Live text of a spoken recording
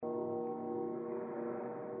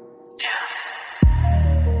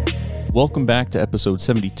Welcome back to episode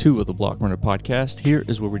 72 of the Block Runner podcast. Here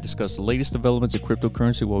is where we discuss the latest developments in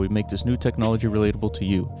cryptocurrency while we make this new technology relatable to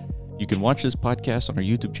you. You can watch this podcast on our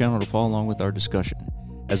YouTube channel to follow along with our discussion.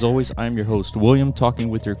 As always, I'm your host, William, talking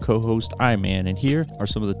with your co-host, I-Man, and here are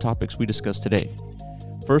some of the topics we discussed today.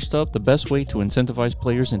 First up, the best way to incentivize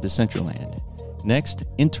players in Decentraland. Next,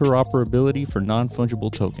 interoperability for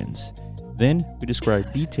non-fungible tokens. Then, we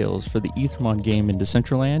describe details for the Ethermon game in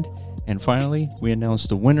Decentraland. And finally, we announced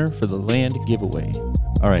the winner for the land giveaway.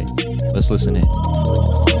 All right, let's listen in.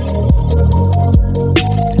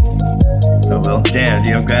 Oh, well, damn,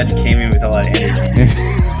 dude, I'm glad you came in with a lot of energy.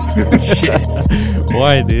 Shit.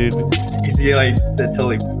 Why, dude? You see, like, that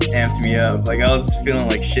totally amped me up. Like, I was feeling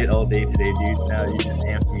like shit all day today, dude. Now you just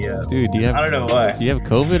amped me up. Dude, I don't know why. Do you have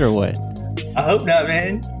COVID or what? I hope not,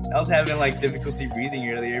 man. I was having, like, difficulty breathing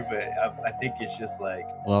earlier, but I think it's just, like...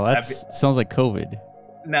 Well, that sounds like COVID.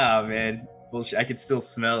 Nah, man. Bullshit. I can still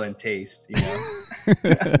smell and taste, you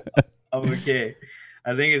know? I'm okay.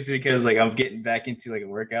 I think it's because, like, I'm getting back into, like, a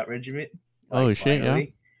workout regimen. Like, oh, shit, finally.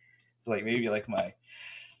 yeah? So, like, maybe, like, my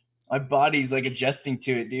body's, like, adjusting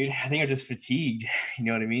to it, dude. I think I'm just fatigued. You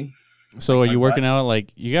know what I mean? So like, are you working out,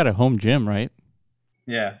 like, you got a home gym, right?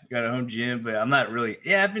 Yeah, got a home gym, but I'm not really...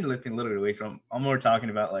 Yeah, I've been lifting a little bit of weight from... I'm more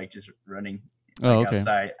talking about, like, just running. Like, oh,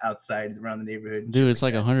 okay. Outside around the neighborhood. Dude, it's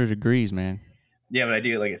like 100 degrees, man. Yeah, but I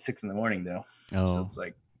do it like at 6 a.m. though. Oh. So it's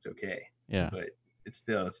like, it's okay. Yeah. But it's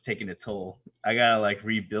taking a toll. I gotta like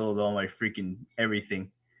rebuild all my freaking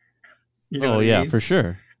everything. You know yeah, mean? For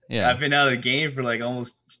sure. Yeah. I've been out of the game for like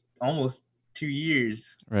almost 2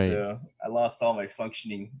 years. Right. So I lost all my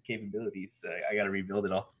functioning capabilities. So I gotta rebuild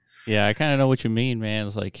it all. Yeah, I kind of know what you mean, man.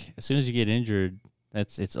 It's like as soon as you get injured,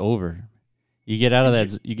 it's over. You get out of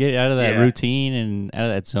that routine and out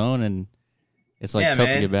of that zone, and it's like tough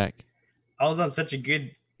to get back. I was on such a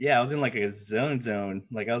good, I was in like a zone.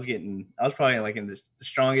 Like I was probably like in the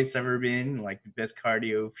strongest I've ever been, like the best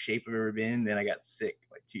cardio shape I've ever been. Then I got sick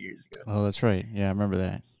like 2 years ago. Oh, that's right. Yeah, I remember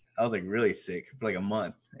that. I was like really sick for like a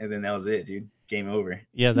month. And then that was it, dude. Game over.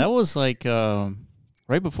 Yeah, that was like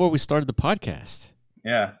right before we started the podcast.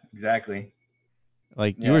 Yeah, exactly.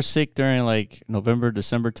 Like you were sick during like November,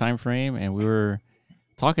 December timeframe, and we were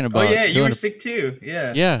talking about. Oh yeah, you were sick too.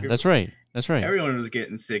 Yeah. Yeah, that's right. That's right. Everyone was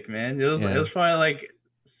getting sick, man. It was probably like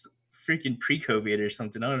freaking pre-COVID or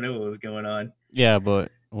something. I don't know what was going on. Yeah,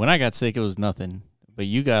 but when I got sick, it was nothing. But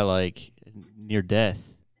you got like near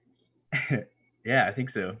death. Yeah, I think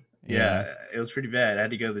so. Yeah, it was pretty bad. I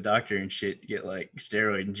had to go to the doctor and shit, get like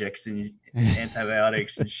steroid injections,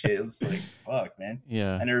 antibiotics and shit. It was like, fuck, man.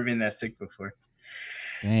 Yeah. I've never been that sick before.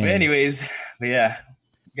 Dang. But anyways,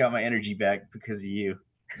 got my energy back because of you.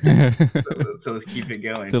 so let's keep it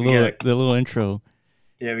going. The little intro.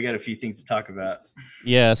 Yeah, we got a few things to talk about.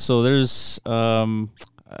 Yeah, so there's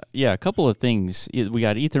a couple of things. We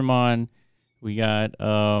got Ethermon, we got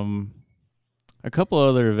a couple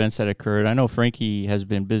other events that occurred. I know Frankie has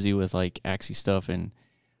been busy with like Axie stuff, and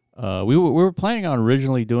we were planning on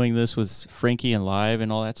originally doing this with Frankie and live and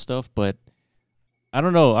all that stuff, but I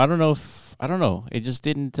don't know. It just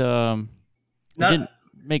didn't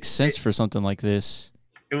make sense for something like this.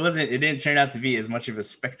 It didn't turn out to be as much of a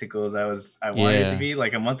spectacle as I wanted it to be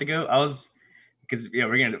like a month ago. Because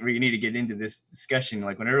we need to get into this discussion.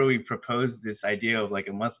 Like whenever we proposed this idea of like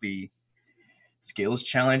a monthly skills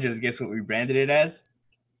challenge, I guess what we branded it as,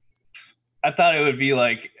 I thought it would be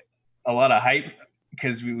like a lot of hype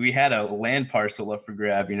because we had a land parcel up for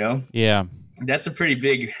grab, you know? Yeah. That's a pretty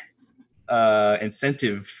big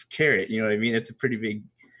incentive carrot, you know what I mean? It's a pretty big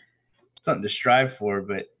something to strive for,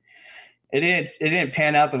 but it didn't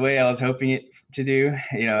pan out the way I was hoping it to do.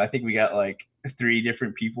 You know, I think we got like 3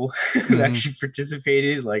 different people who actually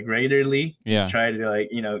participated like regularly. Yeah. Try to like,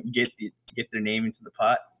 you know, get their name into the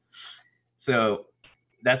pot. So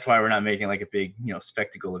that's why we're not making like a big, you know,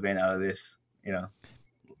 spectacle event out of this, you know.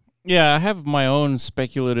 Yeah, I have my own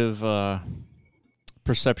speculative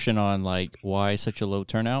perception on like why such a low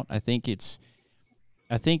turnout. I think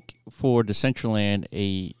for Decentraland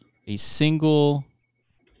a single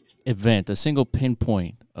event, a single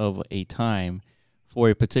pinpoint of a time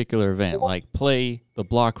for a particular event, like play the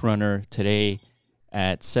Block Runner today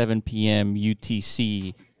at 7 p.m.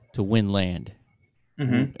 UTC to win land.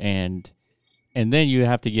 Mm-hmm. And then you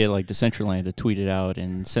have to get like Decentraland to tweet it out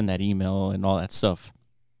and send that email and all that stuff.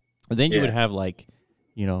 And then you would have like,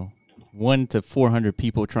 you know, 100 to 400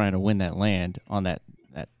 people trying to win that land on that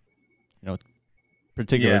you know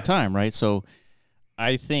particular time, right? So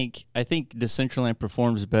I think Decentraland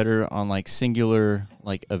performs better on like singular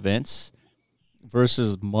like events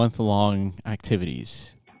versus month-long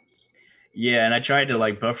activities. Yeah, and I tried to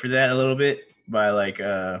like buffer that a little bit by like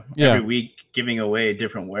every week giving away a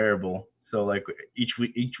different wearable. So like each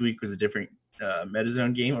week was a different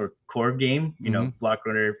MetaZone game or core game. You know, Block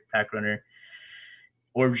Runner, Pack Runner,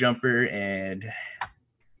 Orb Jumper, and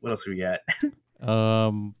what else we got?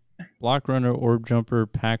 Block Runner, Orb Jumper,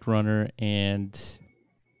 Pack Runner, and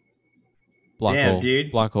Block Damn, Hole.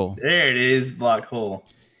 Dude. Block Hole. There it is, Block Hole.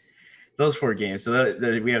 Those 4 games. So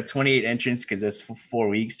we have 28 entrants because that's 4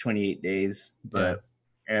 weeks, 28 days. But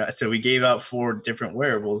so we gave out 4 different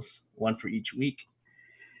wearables, 1 for each week.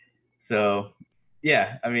 So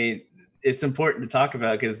yeah, I mean, it's important to talk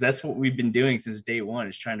about because that's what we've been doing since day one,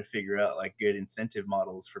 is trying to figure out like good incentive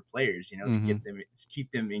models for players, you know, to get them, to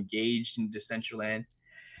keep them engaged in Decentraland.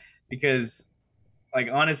 Because like,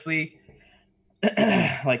 honestly,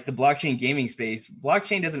 like the blockchain gaming space,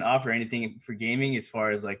 blockchain doesn't offer anything for gaming as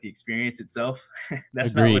far as like the experience itself.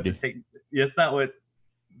 That's Agreed. That's not what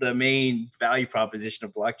the main value proposition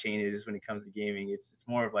of blockchain is when it comes to gaming. It's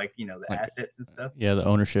more of like, you know, the assets and stuff. Yeah, the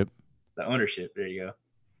ownership. There you go.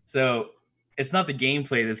 So it's not the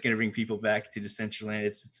gameplay that's going to bring people back to Decentraland.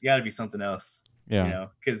 It's got to be something else. Yeah. You know,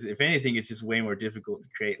 because if anything, it's just way more difficult to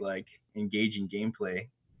create like engaging gameplay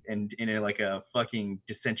and in like a fucking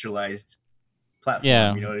decentralized platform.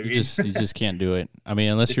 Yeah, you know what I mean? You just can't do it. I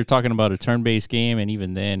mean, unless you're talking about a turn-based game, and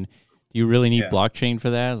even then, do you really need blockchain for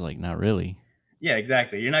that? It's like, not really. Yeah,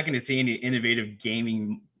 exactly. You're not going to see any innovative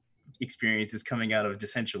gaming experiences coming out of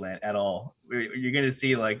Decentraland at all. You're going to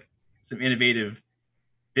see like some innovative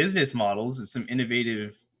business models and some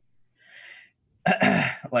innovative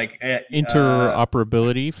like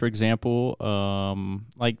interoperability, for example.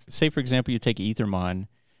 Like, say, for example, you take Ethermon.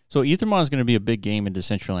 So Ethermon is going to be a big game in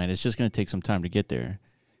Decentraland. It's just going to take some time to get there.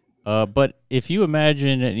 But if you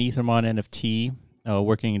imagine an Ethermon NFT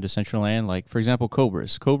working in Decentraland, like, for example,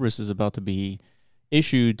 Cobras is about to be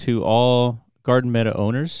issued to all Garden Meta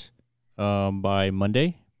owners by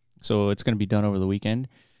Monday. So it's going to be done over the weekend.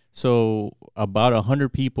 So about 100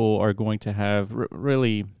 people are going to have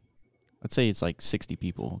really, let's say it's like 60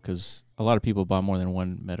 people, because a lot of people buy more than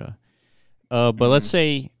one meta. But let's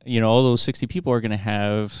say, you know, all those 60 people are going to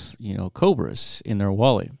have, you know, Cobras in their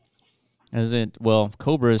wallet.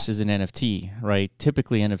 Cobras is an NFT, right?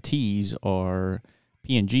 Typically NFTs are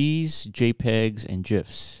PNGs, JPEGs, and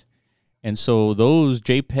GIFs. And so those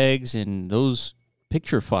JPEGs and those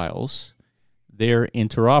picture files, they're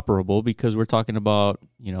interoperable because we're talking about,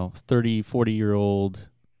 you know, 30, 40-year-old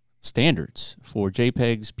standards for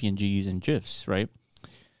JPEGs, PNGs, and GIFs, right?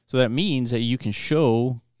 So that means that you can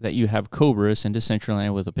show that you have Cobras in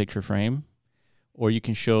Decentraland with a picture frame, or you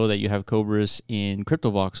can show that you have Cobras in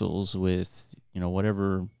CryptoVoxels with, you know,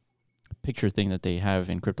 whatever picture thing that they have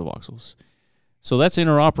in CryptoVoxels. So that's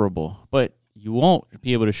interoperable, but you won't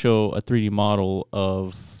be able to show a 3D model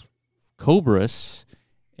of Cobras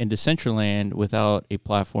in Decentraland without a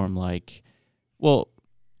platform like, well,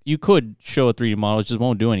 you could show a 3D model, it just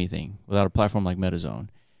won't do anything without a platform like MetaZone.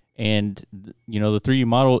 And, you know, the 3D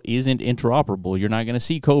model isn't interoperable. You're not going to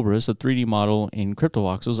see Cobras, a 3D model in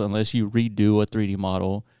CryptoVoxels, unless you redo a 3D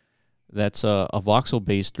model that's a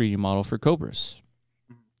voxel-based 3D model for Cobras.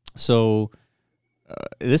 So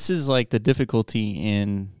this is like the difficulty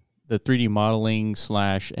in the 3D modeling /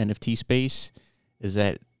 NFT space, is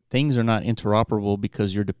that things are not interoperable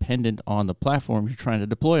because you're dependent on the platform you're trying to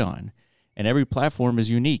deploy on. And every platform is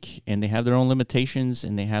unique, and they have their own limitations,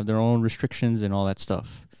 and they have their own restrictions and all that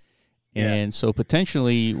stuff. Yeah. And so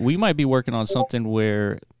potentially we might be working on something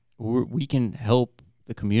where we can help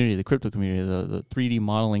the community, the crypto community, the 3D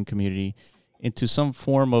modeling community, into some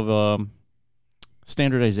form of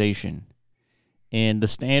standardization. And the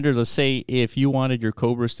standard, let's say if you wanted your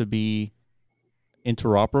Cobras to be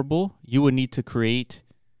interoperable, you would need to create,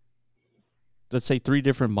 let's say, 3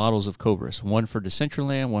 different models of Cobras. One for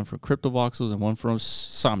Decentraland, one for CryptoVoxels, and one for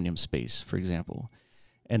Somnium Space, for example.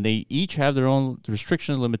 And they each have their own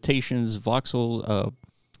restrictions, limitations, voxel,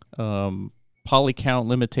 poly count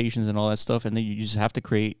limitations, and all that stuff. And then you just have to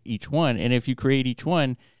create each one. And if you create each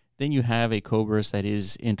one, then you have a Cobras that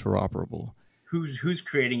is interoperable. Who's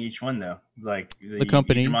creating each one though? Like the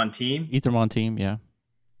company, Ethermon team. Ethermon team, yeah.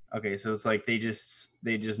 Okay, so it's like they just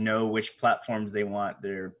know which platforms they want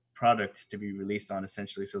their product to be released on,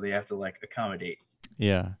 essentially. So they have to like accommodate.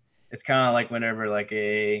 Yeah. It's kind of like whenever like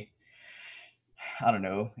a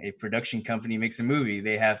production company makes a movie,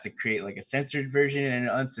 they have to create like a censored version and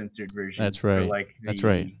an uncensored version. That's right. That's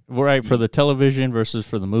right. Right, for the television versus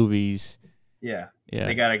for the movies. Yeah. Yeah.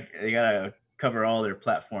 They gotta cover all their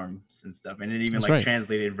platforms and stuff, and then even like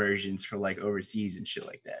translated versions for like overseas and shit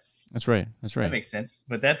like that. That's right. That makes sense.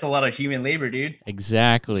 But that's a lot of human labor, dude.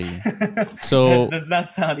 Exactly. So does not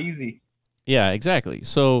sound easy. Yeah, exactly.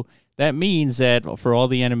 So that means that for all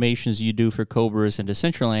the animations you do for Cobras and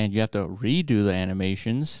Decentraland, you have to redo the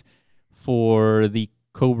animations for the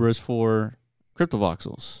Cobras for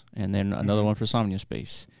Cryptovoxels, and then another one for Somnium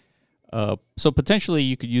Space. So potentially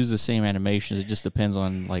you could use the same animations. It just depends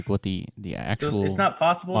on like what the actual So it's not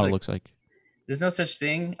possible model looks like. There's no such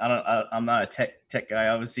thing. I'm not a tech guy,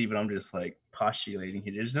 obviously, but I'm just like postulating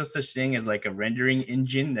here. There's no such thing as like a rendering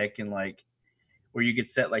engine that can like where you could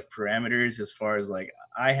set like parameters as far as like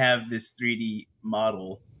I have this 3D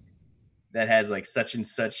model that has like such and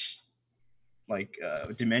such like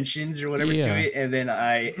dimensions or whatever to it, and then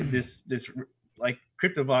this like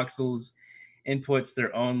CryptoVoxels inputs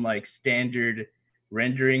their own like standard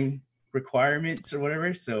rendering requirements or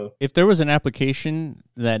whatever. So if there was an application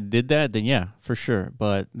that did that, then yeah, for sure.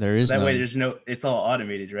 But there is that none. way there's no, it's all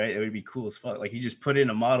automated, right? It would be cool as fuck. Like you just put in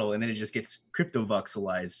a model and then it just gets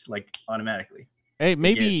CryptoVoxelized like automatically. Hey,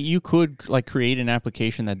 maybe you could like create an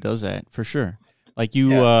application that does that for sure. Like you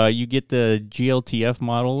get the GLTF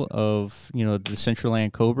model of the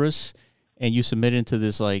Decentraland Cobras, and you submit into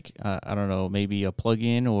this like I don't know, maybe a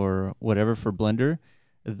plugin or whatever for Blender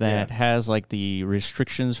that has like the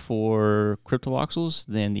restrictions for CryptoVoxels.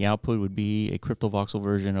 Then the output would be a CryptoVoxel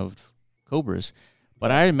version of Cobras.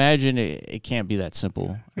 But I imagine it can't be that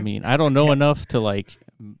simple. I mean, I don't know enough to like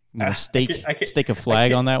stake a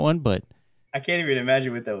flag on that one, but I can't even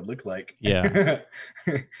imagine what that would look like. Yeah.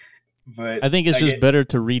 But I think it's just better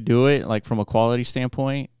to redo it, like from a quality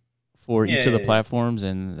standpoint, for each of the platforms,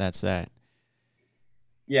 and that's that.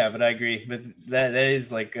 Yeah, but I agree. But that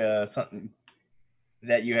is like something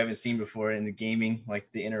that you haven't seen before in the gaming,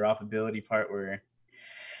 like the interoperability part, where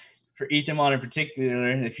for Ethermon in particular,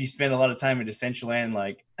 if you spend a lot of time in Decentraland,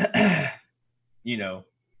 like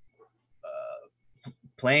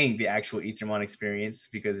playing the actual Ethermon experience,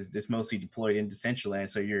 because it's mostly deployed in Decentraland,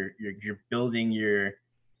 so you're building your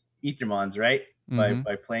Ethermons, right? Mm-hmm.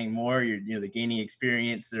 By playing more, you're the gaining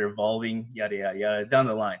experience, they're evolving, yada yada yada, down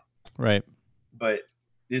the line. Right. But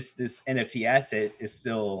this NFT asset is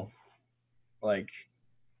still like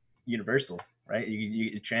universal, right?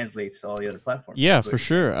 It translates to all the other platforms. Yeah, for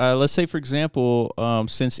sure. Let's say, for example,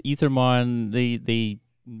 since Ethermon, they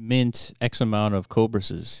mint X amount of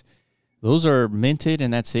Cobrases. Those are minted,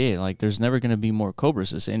 and that's it. Like, there's never going to be more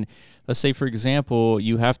Cobrases. And let's say, for example,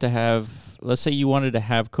 you have to have, let's say you wanted to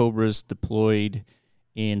have Cobras deployed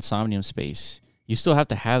in Somnium Space. You still have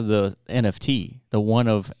to have the NFT, the one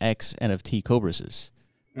of X NFT Cobrases,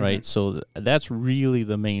 right? Mm-hmm. So that's really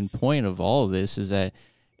the main point of all of this, is that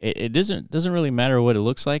it doesn't really matter what it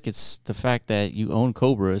looks like. It's the fact that you own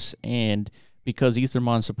Cobras, and because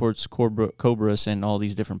Ethermon supports Cobras and all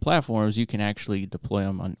these different platforms, you can actually deploy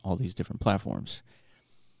them on all these different platforms.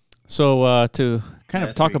 So to kind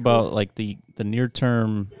of talk about like the near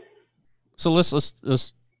term, so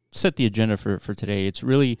let's set the agenda for today. It's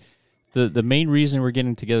really the main reason we're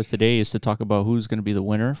getting together today is to talk about who's going to be the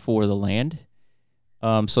winner for the land.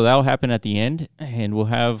 So that'll happen at the end, and we'll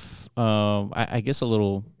have I guess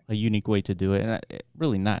a unique way to do it, and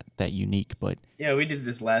really not that unique, but yeah, we did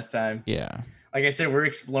this last time. Yeah, like I said, we're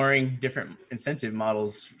exploring different incentive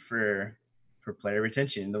models for player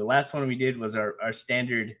retention. The last one we did was our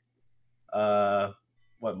standard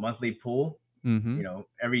monthly pool. Mm-hmm.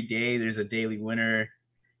 Every day there's a daily winner.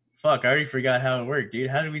 Fuck, I already forgot how it worked, dude.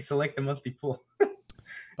 How did we select the monthly pool?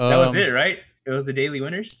 That was it, right? It was the daily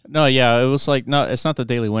winners? No, yeah, it was like, no, it's not the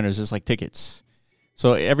daily winners. It's like tickets.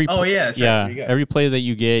 So every every play that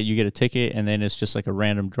you get a ticket, and then it's just like a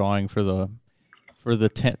random drawing for the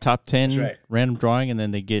top 10 random drawing, and then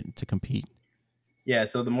they get to compete. Yeah,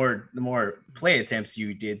 so the more play attempts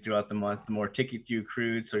you did throughout the month, the more tickets you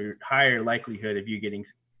accrued, so your higher likelihood of you getting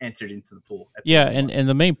entered into the pool. And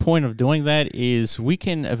the main point of doing that is we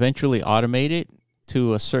can eventually automate it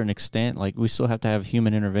to a certain extent. Like, we still have to have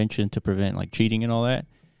human intervention to prevent like cheating and all that.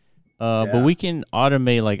 But we can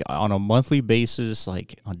automate like on a monthly basis,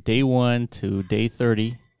 like on day 1 to day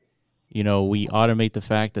 30. We automate the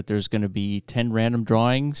fact that there's going to be 10 random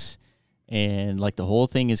drawings, and like the whole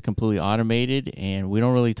thing is completely automated, and we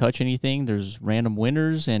don't really touch anything. There's random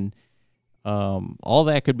winners, and all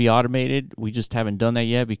that could be automated. We just haven't done that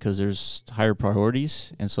yet because there's higher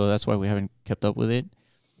priorities, and so that's why we haven't kept up with it.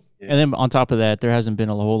 Yeah. And then on top of that, there hasn't been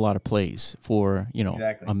a whole lot of plays for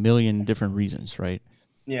a million different reasons, right?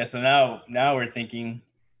 Yeah, so now we're thinking,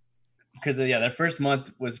 because that first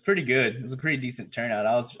month was pretty good. It was a pretty decent turnout.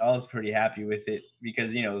 I was pretty happy with it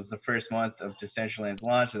because it was the first month of Decentraland's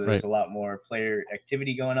launch, so there was a lot more player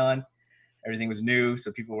activity going on. Everything was new,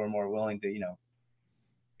 so people were more willing to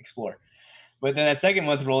explore. But then that second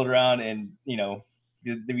month rolled around, and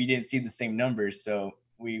we didn't see the same numbers. So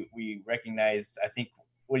we recognized, I think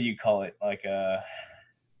what do you call it? Like a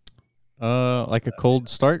cold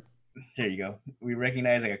start. there you go. We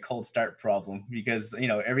recognize like a cold start problem because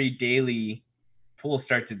every daily pool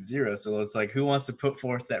starts at 0. So it's like, who wants to put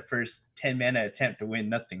forth that first 10 mana attempt to win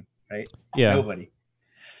nothing, right? Yeah. Nobody.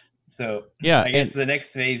 So yeah, I guess the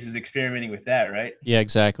next phase is experimenting with that, right? Yeah,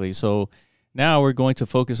 exactly. So now we're going to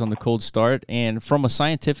focus on the cold start. And from a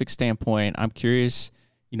scientific standpoint, I'm curious,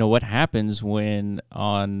 what happens when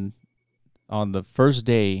on the first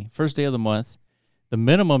day of the month, the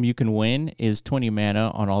minimum you can win is 20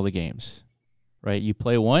 mana on all the games, right? You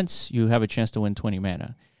play once, you have a chance to win 20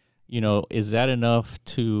 mana. Is that enough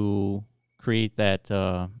to create that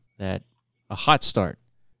a hot start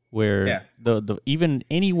where the even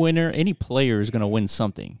any winner, any player is going to win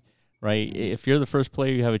something, right? If you're the first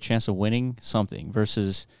player, you have a chance of winning something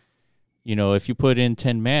versus, if you put in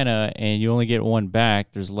 10 mana and you only get one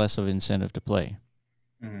back, there's less of incentive to play.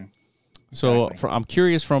 Mm-hmm. So Exactly. I'm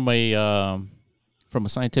curious from a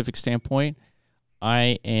scientific standpoint.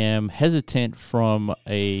 I am hesitant from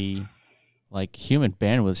a human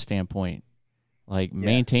bandwidth standpoint,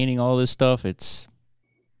 maintaining all this stuff. It's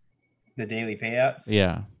the daily payouts.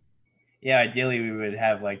 Yeah. Ideally, we would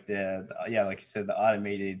have like the like you said, the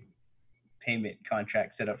automated payment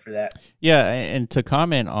contract set up for that. Yeah, and to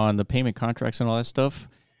comment on the payment contracts and all that stuff,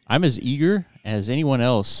 I'm as eager as anyone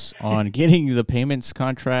else on getting the payments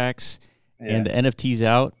contracts and the NFTs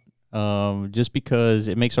out, just because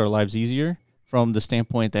it makes our lives easier from the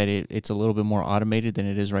standpoint that it's a little bit more automated than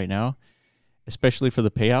it is right now, especially for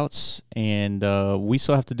the payouts. And we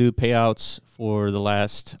still have to do payouts for the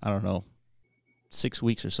last, 6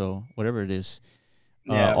 weeks or so, whatever it is.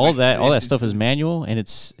 All that stuff is manual, and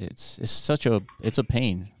it's a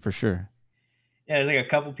pain for sure. Yeah, there's like a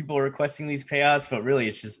couple people requesting these payouts, but really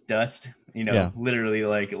it's just dust. Literally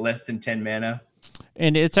like less than 10 mana.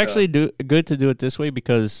 And it's actually good to do it this way,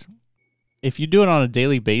 because if you do it on a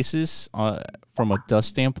daily basis, from a dust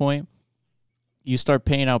standpoint, you start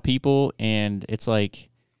paying out people, and it's like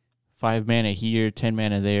 5 mana here, 10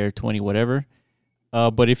 mana there, 20 whatever.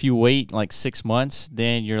 But if you wait like 6 months,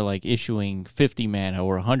 then you're like issuing 50 mana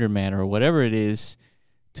or 100 mana or whatever it is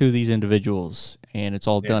to these individuals, and it's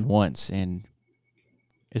all done once, and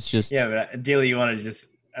it's just but ideally you want to just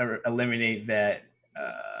eliminate that.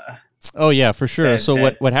 Oh yeah, for sure.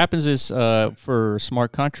 So what happens is, for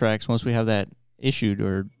smart contracts, once we have that issued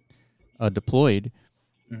or deployed,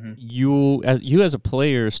 you as a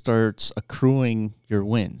player starts accruing your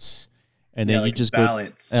wins. And then you just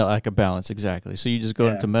balance. Go like a balance, exactly. So you just go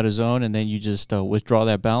into MetaZone, and then you just withdraw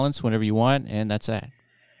that balance whenever you want, and that's that.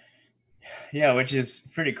 Yeah, which is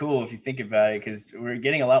pretty cool if you think about it, because we're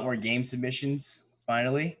getting a lot more game submissions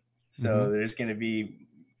finally. So there's going to be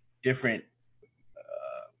different,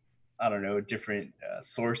 different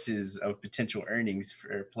sources of potential earnings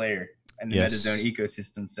for a player in the MetaZone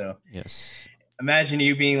ecosystem. So imagine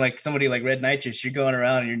you being like somebody like Red Nitrous. You're going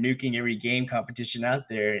around and you're nuking every game competition out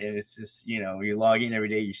there, and it's just, you log in every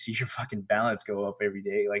day, you see your fucking balance go up every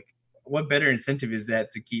day. Like, what better incentive is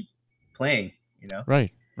that to keep playing?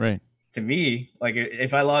 Right. To me, like,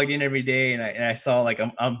 if I logged in every day and I saw like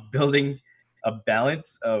I'm building a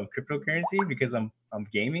balance of cryptocurrency because I'm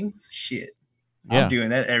gaming, shit, I'm doing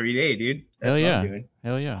that every day, dude. That's what I'm doing.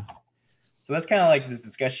 Hell yeah. So that's kind of like this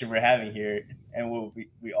discussion we're having here, and what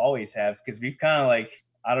we always have, because we've kind of like,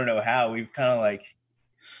 I don't know how, we've kind of like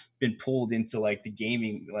been pulled into like the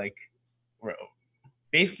gaming, like we're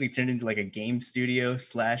basically turned into like a game studio /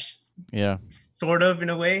 sort of, in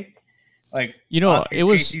a way. Like, Oscar it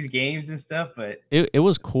was these games and stuff, but it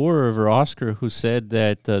was Core over Oscar who said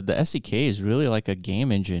that the SDK is really like a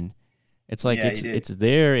game engine. It's like it's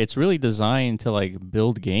there. It's really designed to like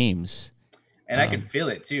build games. And I could feel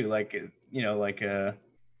it too, like,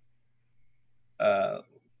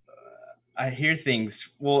 I hear things.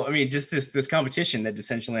 Well, I mean, just this competition that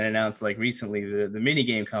Decentraland announced like recently, the mini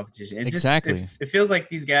game competition. It feels like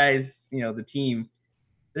these guys, the team,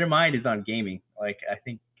 their mind is on gaming. Like, I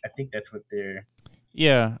think that's what they're.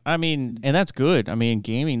 Yeah, I mean, and that's good. I mean,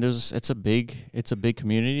 gaming, it's a big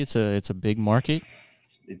community. It's a big market.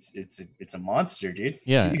 It's a monster, dude.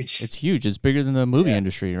 It's huge. It's bigger than the movie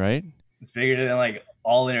industry, right? It's bigger than like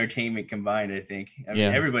all entertainment combined, I think. I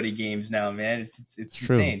mean, everybody games now, man. It's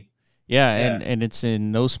true. Insane. Yeah, and it's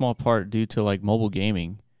in no small part due to like mobile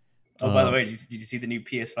gaming. Oh, by the way, did you see the new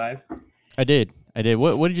PS5? I did.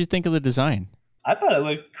 What did you think of the design? I thought it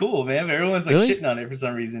looked cool, man. But everyone's like shitting on it for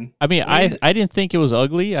some reason. I mean, I didn't think it was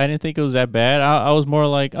ugly. I didn't think it was that bad. I was more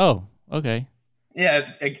like, oh, okay.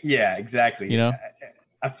 Yeah, exactly.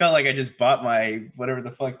 I felt like I just bought my whatever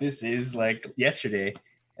the fuck this is like yesterday,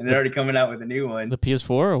 and they're already coming out with a new one. The PS4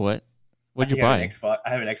 or what? What'd you I have buy? an Xbox. I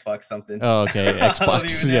have an Xbox something. Oh, okay, I don't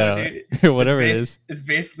Xbox, even know, yeah, dude. whatever it is. It's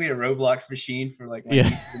basically a Roblox machine for like my Yeah.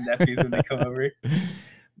 nieces and nephews when they come over.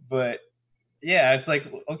 But yeah, it's like,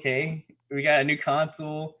 okay, we got a new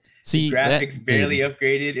console. The See graphics that, barely dude.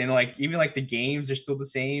 upgraded, and like even like the games are still the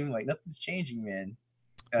same. Like nothing's changing, man.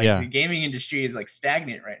 Like Yeah. the gaming industry is like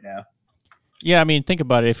stagnant right now. Yeah, I mean, think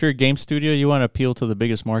about it. If you're a game studio, you want to appeal to the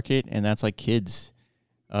biggest market, and that's like kids.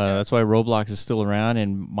 Yeah. That's why Roblox is still around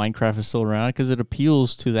and Minecraft is still around, because it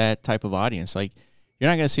appeals to that type of audience. Like, you're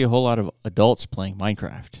not going to see a whole lot of adults playing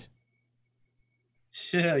Minecraft.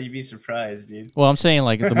 Yeah, you'd be surprised, dude. Well, I'm saying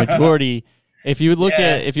like the majority. If you look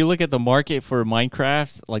Yeah. at the market for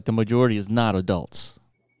Minecraft, like the majority is not adults,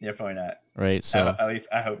 Yeah, probably not. right? So At least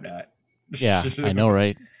I hope not. yeah, I know,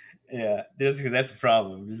 right? Yeah, just because that's a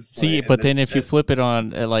problem. Just See, like, but then if you flip it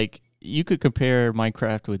on, like, you could compare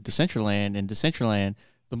Minecraft with Decentraland, and Decentraland,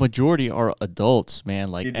 the majority are adults, man,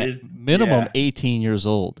 like dude, at minimum yeah, 18 years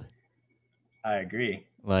old. I agree.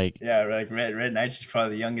 Like, yeah, like Red Knight's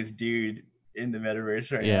probably the youngest dude in the metaverse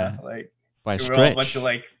right yeah, now. Like, by we're all a stretch. bunch of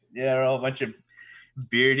we're all a bunch of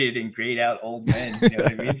bearded and grayed out old men. You know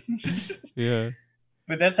what I mean? Yeah.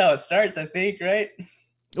 But that's how it starts, I think, right?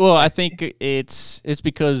 Well, I think it's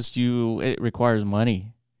because it requires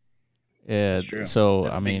money. Yeah. That's true. So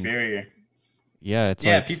That's I a mean, big barrier. yeah, it's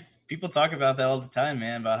Yeah, like people talk about that all the time,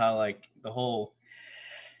 man. About how like the whole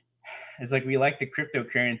it's like we like the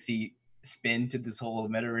cryptocurrency spin to this whole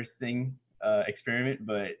metaverse thing experiment,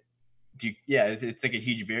 but it's like a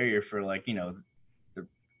huge barrier for like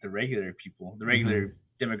the regular people, the regular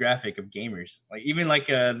demographic of gamers. Like even like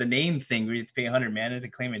the name thing, where you have to pay 100 mana to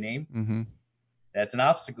claim a name. That's an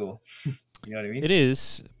obstacle. You know what I mean? It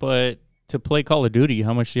is, but to play Call of Duty,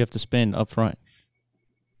 how much do you have to spend up front?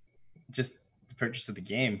 Just the purchase of the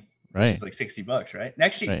game, right? Which is like $60, right?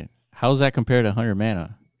 Next year, right. How's that compared to 100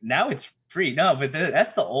 mana? Now it's free. No, but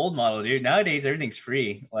that's the old model, dude. Nowadays everything's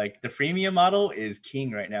free. Like the freemium model is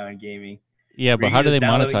king right now in gaming. Yeah, but how do they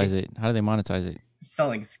monetize it? How do they monetize it?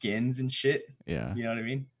 Selling skins and shit. Yeah. You know what I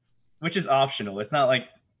mean? Which is optional. It's not like,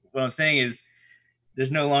 what I'm saying is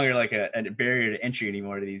there's no longer like a barrier to entry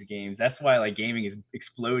anymore to these games. That's why like gaming is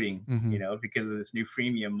exploding, because of this new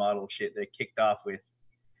freemium model shit that kicked off with,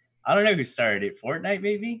 I don't know who started it. Fortnite,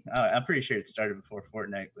 maybe? I'm pretty sure it started before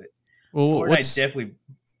Fortnite, but Fortnite definitely.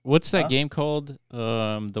 What's that game called?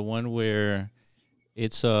 The one where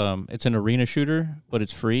it's an arena shooter, but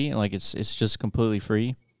it's free. Like it's just completely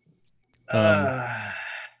free.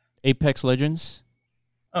 Apex Legends.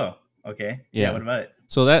 Oh, okay. Yeah. What about it?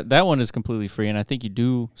 So that one is completely free, and I think you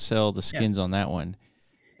do sell the skins on that one.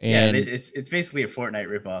 And it's basically a Fortnite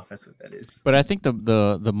ripoff. That's what that is. But I think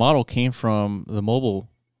the model came from the mobile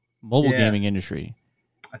gaming industry.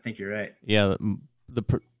 I think you're right. Yeah, the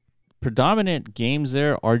predominant games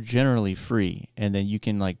there are generally free, and then you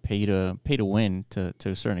can like pay to win to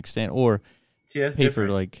a certain extent, or pay different. For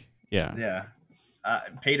like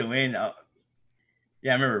pay to win.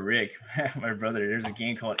 I remember Rick, my brother. There's a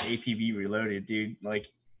game called APB Reloaded, dude. Like,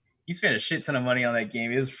 he spent a shit ton of money on that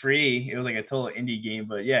game. It was free. It was like a total indie game,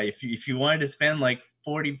 but yeah, if you wanted to spend like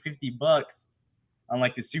 $40-$50 on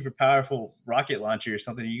like the super powerful rocket launcher or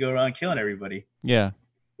something, you go around killing everybody. Yeah.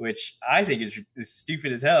 Which I think is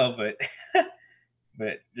stupid as hell, but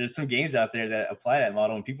but there's some games out there that apply that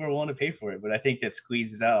model and people are willing to pay for it. But I think that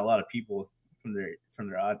squeezes out a lot of people from their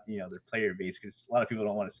their player base, because a lot of people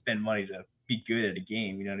don't want to spend money to be good at a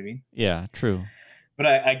game. You know what I mean? Yeah, true. But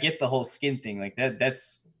I get the whole skin thing. Like that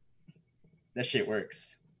shit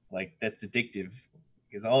works. Like that's addictive,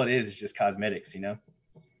 because all it is just cosmetics,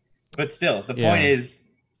 But still, the point is,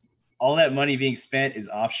 all that money being spent is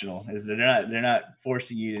optional. Is they're not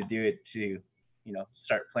forcing you to do it to,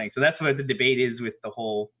 start playing. So that's what the debate is with the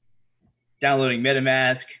whole downloading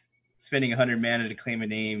MetaMask, spending 100 mana to claim a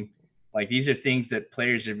name. Like, these are things that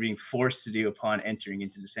players are being forced to do upon entering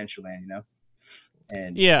into Decentraland,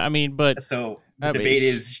 And yeah, I mean, but so the debate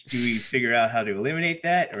is: do we figure out how to eliminate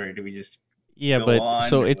that, or do we just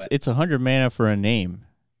so it's 100 mana for a name.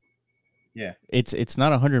 Yeah, it's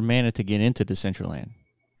not 100 mana to get into Decentraland.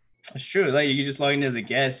 It's true. Like, you can just log in as a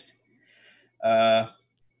guest,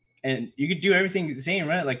 and you could do everything the same,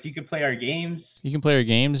 right? Like, you could play our games. You can play our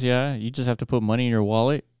games, yeah. You just have to put money in your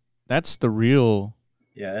wallet. That's the real.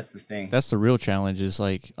 Yeah, that's the thing. That's the real challenge, is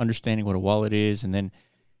like understanding what a wallet is, and then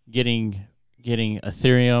getting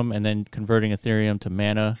Ethereum, and then converting Ethereum to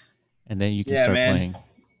mana, and then you can start playing.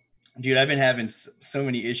 Dude, I've been having so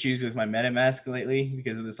many issues with my MetaMask lately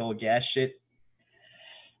because of this whole gas shit.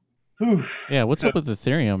 Whew. Yeah, what's up with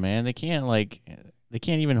Ethereum, man? They can't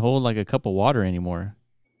even hold like a cup of water anymore.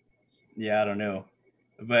 Yeah, I don't know.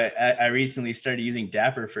 But I recently started using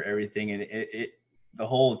Dapper for everything, and it the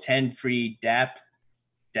whole 10 free Dash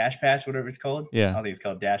Pass, whatever it's called. Yeah. I don't think it's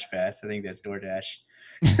called Dash Pass. I think that's DoorDash.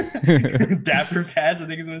 Dapper Pass, I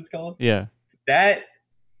think is what it's called. Yeah. That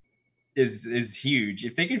is huge.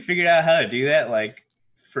 If they can figure out how to do that like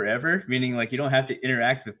forever, meaning like you don't have to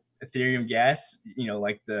interact with Ethereum gas,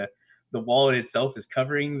 like the wallet itself is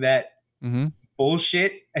covering that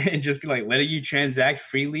bullshit and just like letting you transact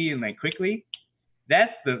freely and like quickly.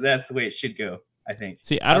 That's the way it should go, I think.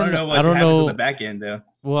 See, I don't know what happens on the back end though.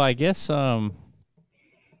 Well, I guess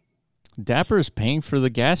Dapper is paying for the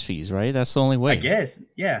gas fees, right? That's the only way. I guess,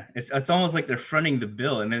 yeah. It's almost like they're fronting the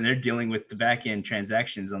bill, and then they're dealing with the back end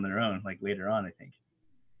transactions on their own, like later on. I think.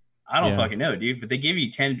 I don't fucking know, dude. But they give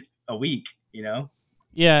you 10 a week,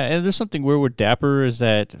 Yeah, and there's something weird with Dapper is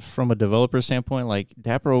that from a developer standpoint, like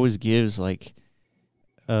Dapper always gives like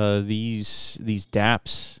these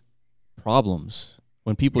dApps problems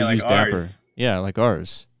when people use Dapper. Ours. Yeah, like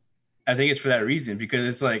ours. I think it's for that reason, because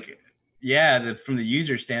it's like, yeah, from the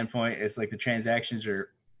user standpoint, it's like the transactions are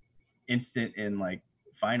instant and like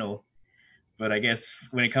final. But I guess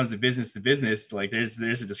when it comes to business, like there's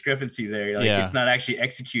a discrepancy there. Like it's not actually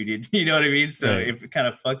executed. You know what I mean? So if it kind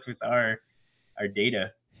of fucks with our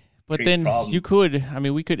data. But then problems.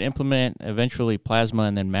 We could implement eventually Plasma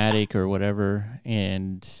and then Matic or whatever,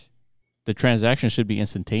 and the transaction should be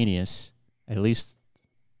instantaneous. At least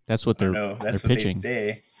that's what they're pitching. What they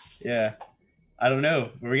say. Yeah. I don't know.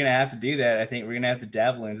 We're going to have to do that. I think we're going to have to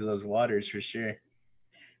dabble into those waters for sure.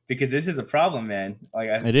 Because this is a problem, man.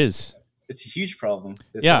 It is. It's a huge problem.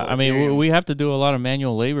 Yeah, we have to do a lot of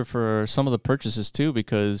manual labor for some of the purchases too,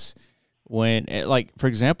 because when, like, for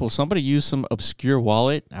example, somebody used some obscure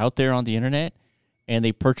wallet out there on the internet and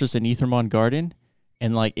they purchased an Ethermon garden,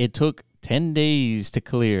 and like it took 10 days to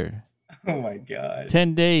clear. Oh my God.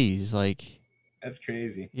 10 days. Like, that's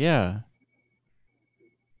crazy. Yeah.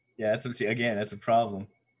 Yeah, that's a problem.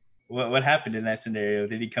 What happened in that scenario?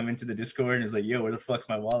 Did he come into the Discord and was like, "Yo, where the fuck's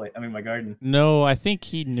my wallet? I mean, my garden." No, I think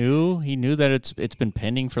he knew that it's been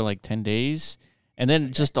pending for like 10 days, and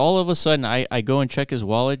then just all of a sudden, I go and check his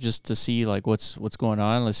wallet just to see like what's going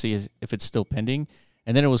on. Let's see if it's still pending,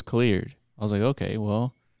 and then it was cleared. I was like, okay,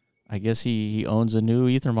 well, I guess he owns a new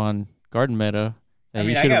Ethermon garden meta that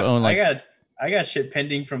he should have owned. Like, I got shit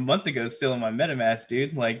pending from months ago still in my MetaMask,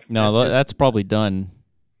 dude. Like, no, that's probably done.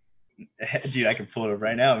 Dude, I can pull it up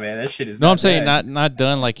right now, man. That shit is. No, I'm saying not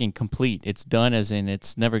done like incomplete. It's done as in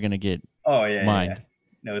it's never gonna get. Oh yeah, mined. Yeah.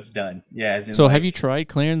 No, it's done. Yeah. As in, so have you tried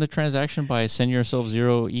clearing the transaction by send yourself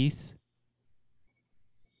 0 ETH?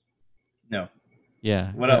 No.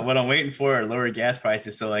 Yeah. What I'm waiting for are lower gas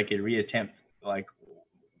prices so I can reattempt like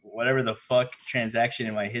whatever the fuck transaction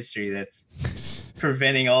in my history that's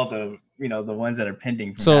preventing all the the ones that are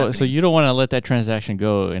pending. So you don't want to let that transaction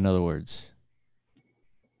go. In other words.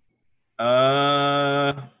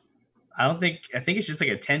 I think it's just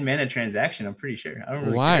like a 10-minute transaction. I'm pretty sure. I don't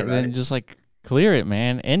really care about then it. Just like clear it,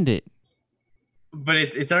 man. End it. But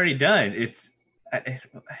it's already done. It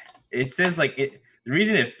says like it. The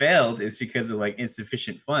reason it failed is because of like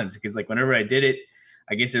insufficient funds. Because like whenever I did it,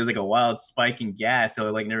 I guess there was like a wild spike in gas, so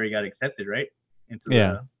it like never got accepted right into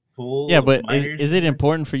the pool. Yeah, but is it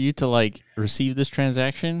important for you to like receive this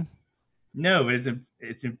transaction? No, but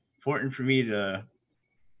it's important for me to.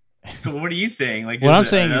 So what are you saying? Like, what I'm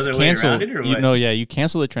saying is cancel. You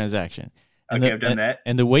cancel the transaction. Okay, I've done that.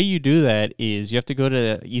 And the way you do that is you have to go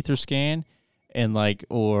to Etherscan and like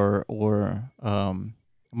or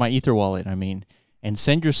my Ether wallet, and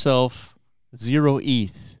send yourself 0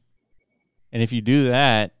 ETH. And if you do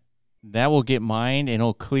that, that will get mined and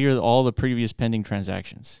it'll clear all the previous pending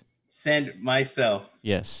transactions. Send myself.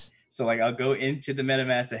 Yes. So like I'll go into the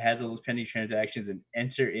MetaMask that has all those pending transactions and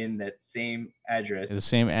enter in that same address. The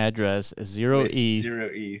same address, 0 ETH. 0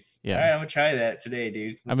 ETH. Yeah. All right, I'm gonna try that today,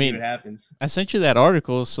 dude. See what happens. I sent you that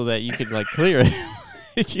article so that you could like clear it.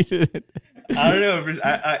 I don't know.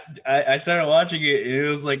 I started watching it and it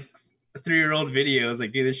was like a 3-year-old video. I was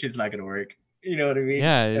like, dude, this shit's not gonna work. You know what I mean?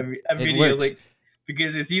 Yeah. That video was like.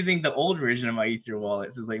 Because it's using the old version of my Ether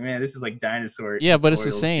wallet. So it's like, man, this is like dinosaur. Yeah, but it's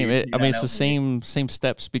the same. It's the same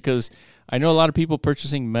steps, because I know a lot of people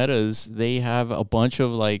purchasing metas, they have a bunch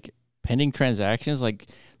of like pending transactions. Like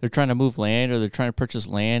they're trying to move land or they're trying to purchase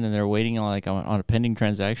land and they're waiting on a pending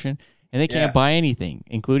transaction and they can't buy anything,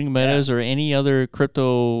 including metas or any other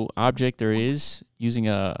crypto object there is using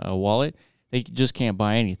a wallet. They just can't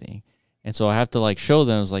buy anything. And so I have to like show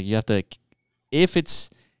them, it's like you have to, if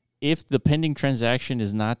the pending transaction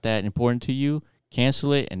is not that important to you,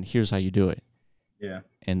 cancel it, and here's how you do it. Yeah.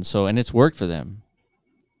 And it's worked for them.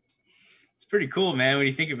 pretty cool, man, when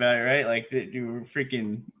you think about it, right? Like, dude, we're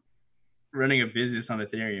freaking running a business on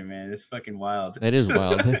Ethereum, man. It's fucking wild. That is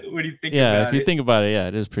wild. When you think Yeah, about if you it. think about it, yeah,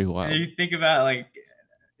 it is pretty And wild. you think about like,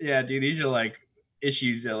 yeah, dude, these are like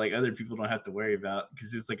issues that like other people don't have to worry about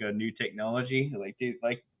because it's like a new technology. Like, dude,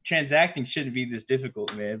 like transacting shouldn't be this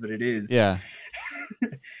difficult, man, but it is. Yeah.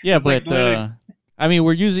 Yeah, It's but like I mean,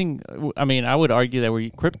 we're using. I mean, I would argue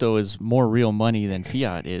that crypto is more real money than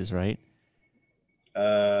fiat is, right?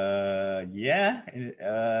 Yeah.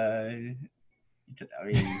 I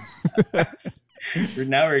mean,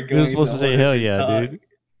 now we're You're going into supposed a to whole say hell different yeah, talk. dude.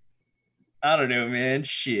 I don't know, man.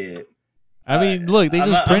 Shit. I mean, look, they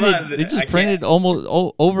just printed can't- almost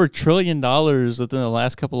over $1 trillion within the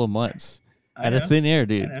last couple of months out of thin air,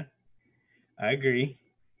 dude. I agree.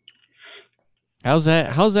 How's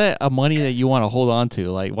that a money that you want to hold on to?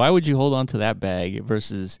 Like, why would you hold on to that bag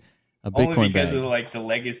versus a Bitcoin Only because bag? of like the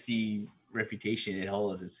legacy reputation it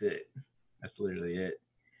holds. It's it. That's literally it.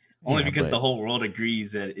 Only because the whole world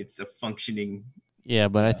agrees that it's a functioning. Yeah,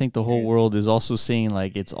 but I think the whole world is also seeing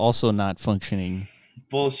like it's also not functioning.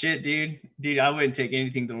 Bullshit, dude. Dude, I wouldn't take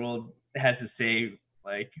anything the world has to say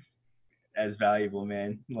like as valuable,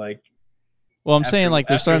 man. Like, well, I'm saying like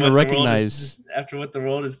they're starting to recognize after what the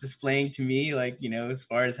world is displaying to me, like, you know, as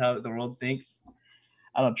far as how the world thinks,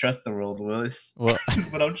 I don't trust the world, Willis. Well,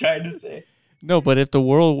 that's what I'm trying to say. No, but if the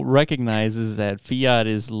world recognizes that fiat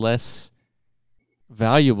is less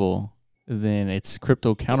valuable than its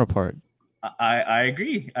crypto counterpart. I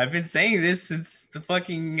agree. I've been saying this since the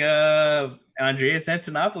fucking Andreas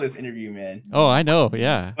Antonopoulos interview, man. Oh, I know,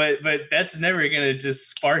 yeah. But that's never gonna just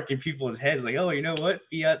spark in people's heads like, oh, you know what?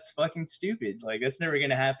 Fiat's fucking stupid. Like, that's never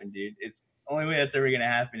gonna happen, dude. It's the only way that's ever gonna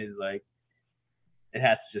happen is like it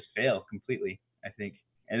has to just fail completely, I think.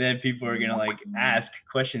 And then people are gonna like ask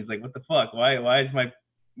questions like, what the fuck? Why is my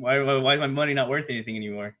money not worth anything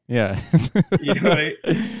anymore? Yeah. You know, right?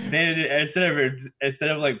 Then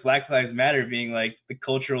instead of like Black Lives Matter being like the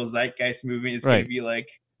cultural zeitgeist movement, it's gonna be like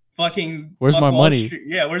fucking where's my money?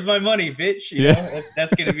 Yeah, where's my money, bitch? You know,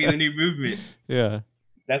 that's gonna be the new movement. Yeah.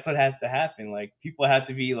 That's what has to happen. Like, people have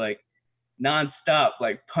to be like nonstop,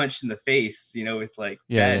 like punched in the face, you know, with like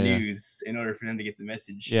bad news in order for them to get the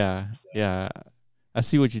message. Yeah. So. Yeah. I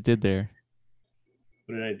see what you did there.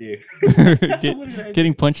 What did I do?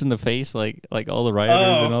 Getting punched in the face like all the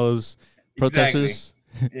rioters and all those protesters.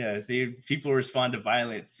 Exactly. Yeah, see, people respond to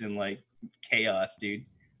violence and like chaos, dude.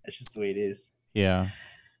 That's just the way it is. Yeah.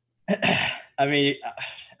 I mean,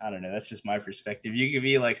 I don't know. That's just my perspective. You could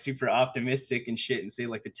be like super optimistic and shit and say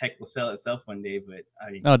like the tech will sell itself one day, but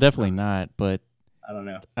I mean, no, definitely not. But I don't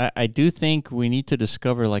know. I do think we need to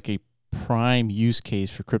discover like a prime use case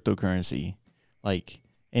for cryptocurrency. Like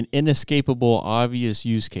an inescapable, obvious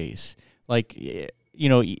use case. Like, you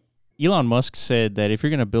know, Elon Musk said that if you're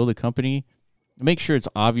going to build a company, make sure it's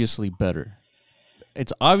obviously better.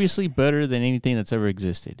 It's obviously better than anything that's ever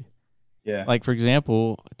existed. Yeah. Like, for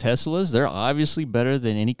example, Teslas, they're obviously better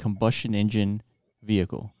than any combustion engine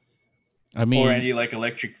vehicle. I mean, or any like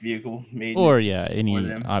electric vehicle made. Or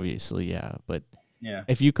obviously, yeah. But yeah,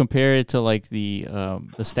 if you compare it to like the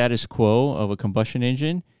status quo of a combustion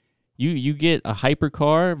engine, you get a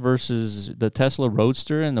hypercar versus the Tesla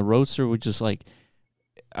Roadster, and the Roadster would just like,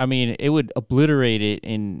 I mean, it would obliterate it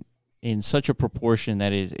in such a proportion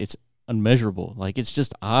that it's unmeasurable. Like, it's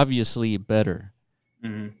just obviously better.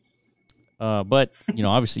 Mm-hmm. But you know,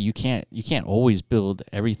 obviously, you can't always build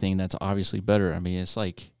everything that's obviously better. I mean, it's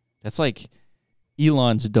like that's like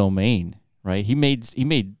Elon's domain, right? He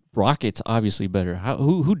made rockets obviously better.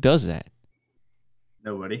 Who does that?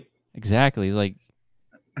 Nobody. Exactly. He's like.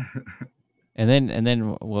 And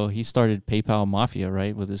then, well, he started PayPal Mafia,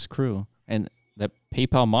 right, with his crew, and that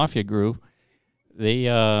PayPal Mafia group, they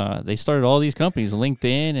started all these companies,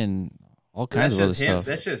 LinkedIn, and all kinds of other stuff.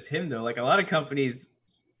 That's just him, though. Like, a lot of companies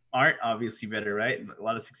aren't obviously better, right? A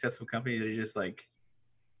lot of successful companies are just like,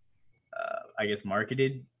 I guess,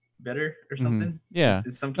 marketed better or something. Mm-hmm. Yeah,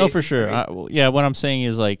 in some cases, no, for sure. Right? What I'm saying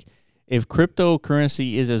is like, if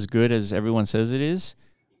cryptocurrency is as good as everyone says it is,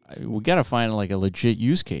 we got to find like a legit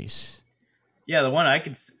use case. Yeah, the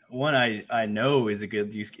one I know is a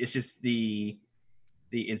good use. It's just the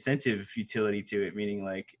incentive utility to it, meaning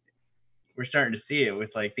like we're starting to see it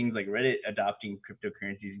with like things like Reddit adopting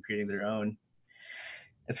cryptocurrencies and creating their own.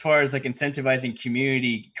 As far as like incentivizing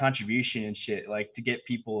community contribution and shit, like to get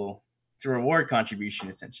people to reward contribution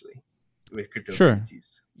essentially with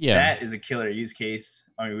cryptocurrencies. Sure. Yeah, that is a killer use case.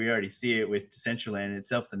 I mean, we already see it with Decentraland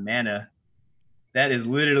itself, the mana. That is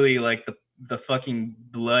literally like the fucking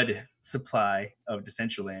blood supply of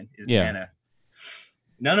Decentraland is mana.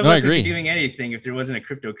 None of No, I us would be agree. doing anything if there wasn't a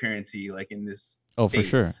cryptocurrency like in this space. Oh, for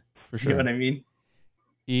sure. For You know sure. what I mean?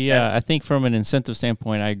 Yeah, I think from an incentive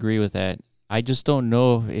standpoint, I agree with that. I just don't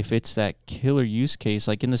know if it's that killer use case,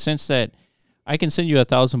 like in the sense that I can send you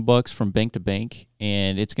 $1,000 from bank to bank,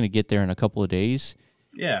 and it's going to get there in a couple of days.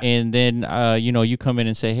 Yeah. And then, you come in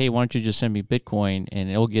and say, hey, why don't you just send me Bitcoin, and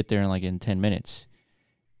it'll get there in 10 minutes.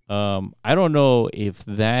 I don't know if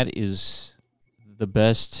that is the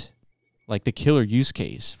best, like the killer use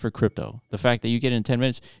case for crypto. The fact that you get it in 10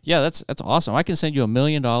 minutes, yeah, that's awesome. I can send you $1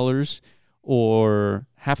 million or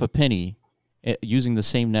half a penny using the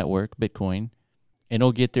same network, Bitcoin, and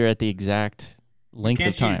it'll get there at the exact length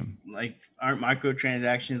of time. Aren't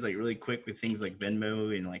microtransactions like really quick with things like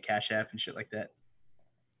Venmo and like Cash App and shit like that?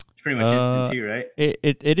 It's pretty much instant too, right?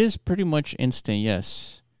 It is pretty much instant,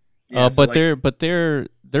 yes. Yeah, but they're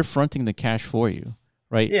fronting the cash for you,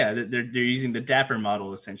 right? Yeah, they're using the Dapper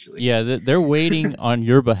model essentially. Yeah, they're waiting on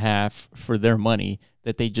your behalf for their money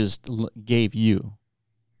that they just gave you,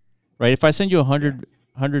 right? If I send you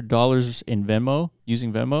 $100 in Venmo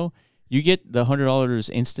using Venmo, you get the $100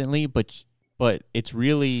 instantly, but it's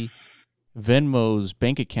really Venmo's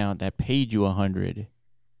bank account that paid you $100.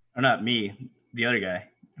 Or not me, the other guy,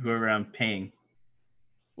 whoever I'm paying.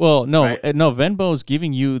 Well, no, right? No, Venmo's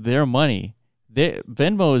giving you their money.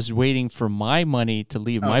 Venmo is waiting for my money to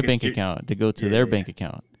leave my bank account to go to their bank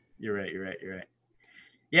account. You're right.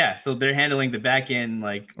 Yeah, so they're handling the back end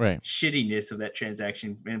shittiness of that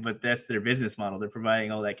transaction, but that's their business model. They're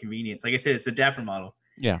providing all that convenience. Like I said, it's the Dapper model.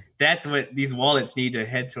 Yeah, that's what these wallets need to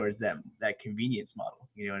head towards, that convenience model.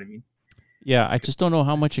 You know what I mean? Yeah, I just don't know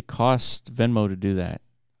how much it costs Venmo to do that.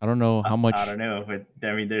 I don't know how much. I don't know, but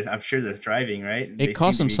I mean, I'm sure they're thriving, right? It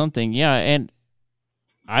costs them something, yeah. And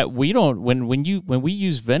we don't when we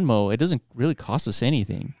use Venmo, it doesn't really cost us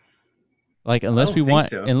anything. Like unless we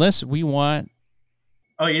want.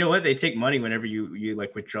 Oh, you know what? They take money whenever you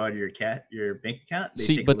like withdraw your bank account.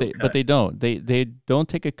 But they don't. They don't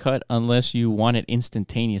take a cut unless you want it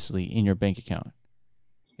instantaneously in your bank account.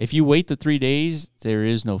 If you wait the 3 days, there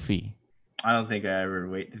is no fee. I don't think I ever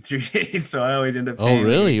wait the 3 days, so I always end up paying. Oh,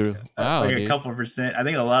 really? Wow, a couple percent. I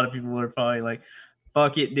think a lot of people are probably like,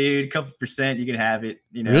 "Fuck it, dude. A couple percent, you can have it."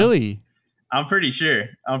 You know? Really? I'm pretty sure.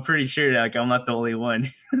 Like I'm not the only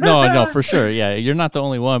one. No, for sure. Yeah, you're not the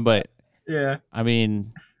only one, but yeah. I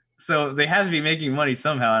mean, so they have to be making money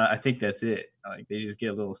somehow, and I think that's it. Like they just get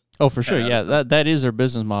a little. Oh, for sure. Yeah, that is their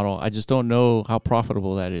business model. I just don't know how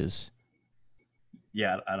profitable that is.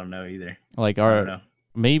 Yeah, I don't know either. Like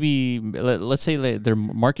maybe let's say their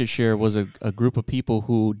market share was a group of people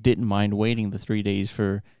who didn't mind waiting the 3 days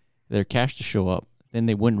for their cash to show up. Then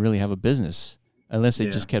they wouldn't really have a business unless they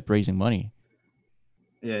just kept raising money.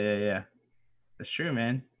 Yeah. That's true,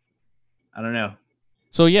 man. I don't know.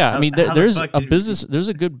 So yeah, I mean, there's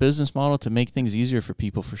a good business model to make things easier for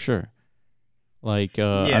people for sure. Like,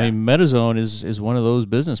 I mean, MetaZone is one of those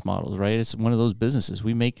business models, right? It's one of those businesses.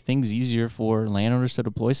 We make things easier for landowners to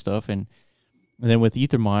deploy stuff, and then with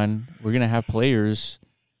Ethermon, we're going to have players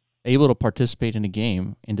able to participate in a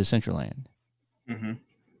game in Decentraland. Mm-hmm.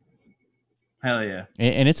 Hell yeah.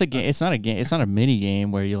 And it's a game. It's not a game. It's not a mini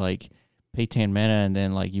game where you like pay 10 mana and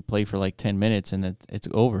then like you play for like 10 minutes and then it's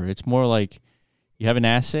over. It's more like you have an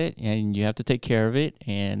asset and you have to take care of it.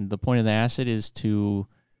 And the point of the asset is to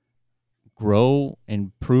grow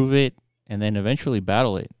and prove it and then eventually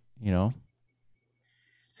battle it, you know?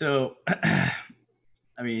 So,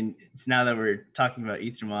 I mean, it's now that we're talking about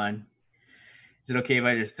Ethermon, is it okay if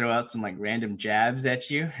I just throw out some like random jabs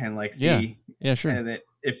at you and like see? Yeah, sure. And that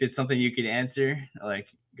if it's something you could answer, like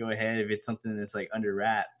go ahead. If it's something that's like under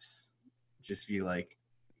wraps, just be like,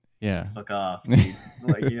 fuck off, dude.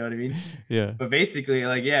 Like, you know what I mean? Yeah. But basically,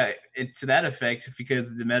 like, yeah, it's to that effect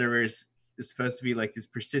because the metaverse is supposed to be like this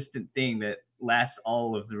persistent thing that lasts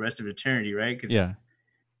all of the rest of eternity, right? Because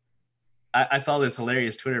I saw this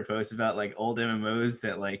hilarious Twitter post about like old MMOs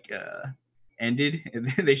that like ended, and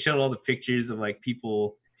then they showed all the pictures of like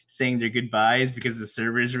people saying their goodbyes because the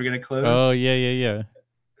servers were gonna close. Oh yeah.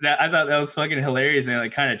 I thought that was fucking hilarious and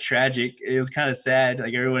like kind of tragic. It was kind of sad.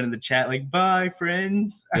 Like everyone in the chat, like, bye,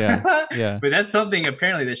 friends. Yeah. But that's something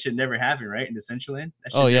apparently that should never happen, right? In Decentraland,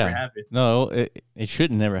 that should never happen. No, it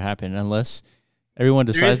shouldn't never happen unless everyone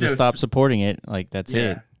decides to stop supporting it. Like that's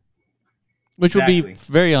it. Which would be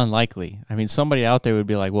very unlikely. I mean, somebody out there would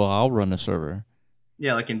be like, "Well, I'll run a server."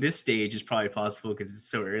 Yeah, like in this stage, it's probably possible because it's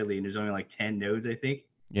so early and there's only like 10 nodes, I think.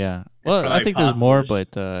 Yeah. Well, I think there's more,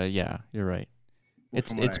 but yeah, you're right. Well,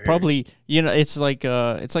 it's probably, you know, it's like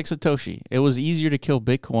Satoshi. It was easier to kill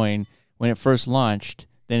Bitcoin when it first launched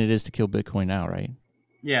than it is to kill Bitcoin now, right?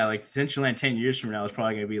 Yeah, like Decentraland 10 years from now is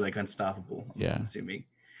probably going to be like unstoppable, I'm assuming.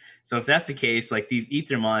 So if that's the case, like these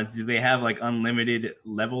Ethermons, do they have like unlimited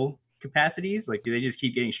level capacities? Like, do they just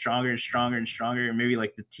keep getting stronger and stronger and stronger? And maybe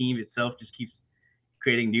like the team itself just keeps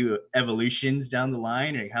creating new evolutions down the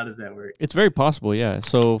line? Or how does that work? It's very possible, yeah.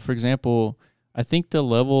 So, for example, I think the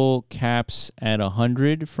level caps at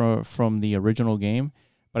 100 from the original game,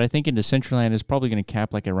 but I think in Decentraland it's probably going to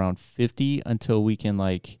cap like around 50 until we can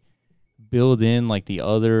like build in like the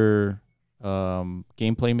other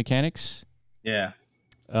gameplay mechanics. Yeah.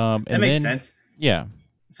 And that makes sense. Yeah.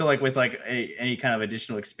 So like with like any kind of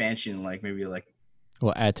additional expansion, like maybe like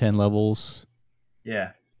we'll add 10 levels.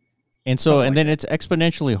 Yeah. And so and then it's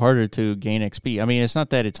exponentially harder to gain XP. I mean, it's not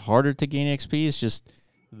that it's harder to gain XP, it's just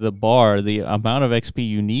the amount of XP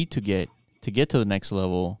you need to get to the next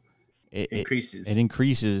level it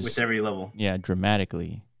increases with every level. Yeah,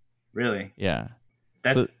 dramatically. Really? Yeah.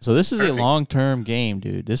 So this is a long-term game,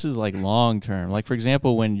 dude. This is like long-term. Like, for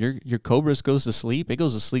example, when your Cobras goes to sleep, it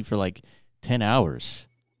goes to sleep for like 10 hours.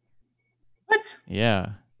 What?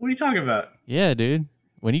 Yeah. What are you talking about? Yeah, dude.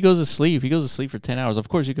 When he goes to sleep for 10 hours. Of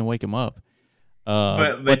course, you can wake him up.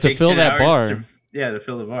 But to fill that bar... to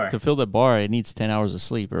fill the bar. To fill the bar, it needs 10 hours of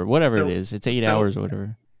sleep or whatever it is. It's 8 hours or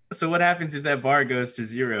whatever. So what happens if that bar goes to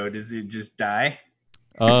 0? Does it just die?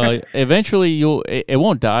 Eventually it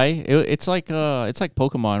won't die. It's like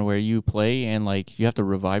Pokemon where you play and like you have to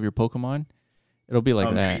revive your Pokemon. It'll be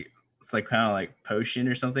like that. It's like kind of like potion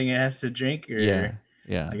or something it has to drink, or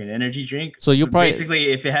like an energy drink. So you'll probably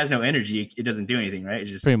basically, if it has no energy, it doesn't do anything, right? It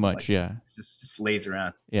just pretty much, it just lays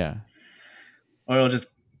around. Yeah. Or it'll just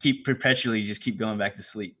keep going back to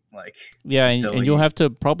sleep, like and you'll have to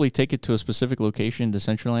probably take it to a specific location in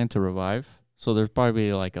Decentraland to revive. So there's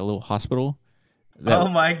probably like a little hospital. Oh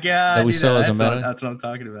my god! That we sell as a meta. That's what I'm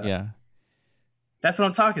talking about. Yeah, that's what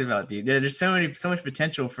I'm talking about, dude. There's so much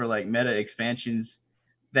potential for like meta expansions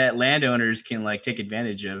that landowners can like take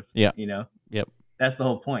advantage of. Yeah, Yep. That's the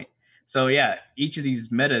whole point. So yeah, each of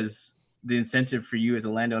these metas, the incentive for you as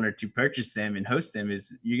a landowner to purchase them and host them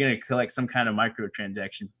is you're going to collect some kind of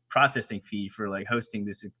microtransaction processing fee for like hosting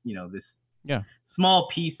this, this small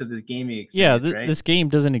piece of this gaming experience. Yeah, this game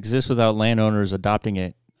doesn't exist without landowners adopting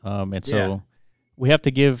it, and so. We have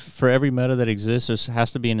to give, for every meta that exists, there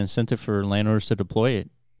has to be an incentive for landowners to deploy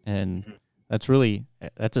it. And that's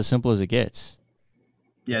as simple as it gets.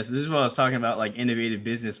 Yeah, so this is what I was talking about, like innovative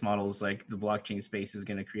business models like the blockchain space is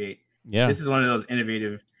going to create. Yeah. This is one of those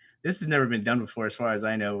innovative, this has never been done before as far as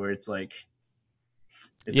I know, where it's like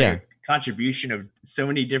a contribution of so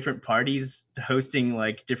many different parties to hosting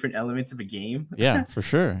like different elements of a game. Yeah, for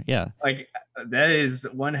sure. Yeah. Like that is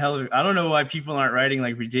one hell of I don't know why people aren't writing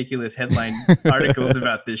like ridiculous headline articles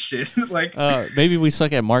about this shit. Like maybe we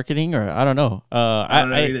suck at marketing, or I don't know.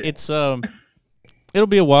 It's it'll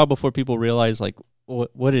be a while before people realize like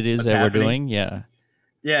what it is What's that happening. We're doing. Yeah.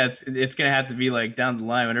 Yeah, it's gonna have to be like down the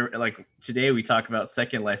line. Whenever like today we talk about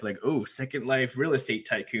Second Life, like Second Life real estate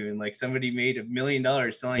tycoon, like somebody made $1 million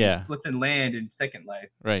selling flipping land in Second Life.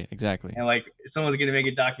 Right, exactly. And like someone's gonna make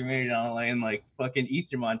a documentary online, like fucking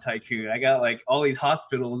Ethermon tycoon. I got like all these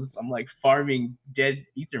hospitals. I'm like farming dead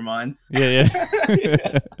Ethermons. Yeah.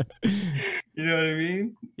 You know what I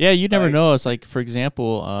mean? Yeah, you never know. It's like, for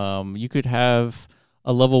example, you could have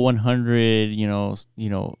a level 100,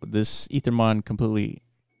 this Ethermon completely.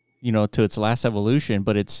 To its last evolution,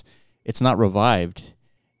 but it's not revived,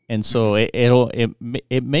 and so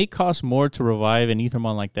it may cost more to revive an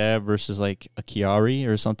Ethermon like that versus like a Chiari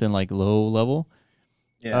or something like low level.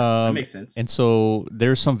 Yeah, that makes sense. And so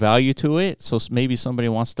there's some value to it. So maybe somebody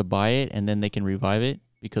wants to buy it and then they can revive it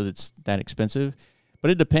because it's that expensive.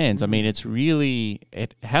 But it depends. I mean,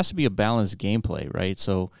 it has to be a balanced gameplay, right?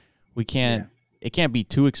 So it can't be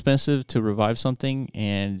too expensive to revive something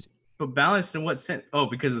and. But balanced in what sense? Oh,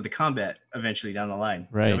 because of the combat eventually down the line.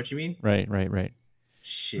 Right. Is that what you mean? Right.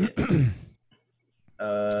 Shit.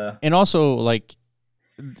 And also, like,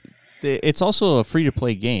 it's also a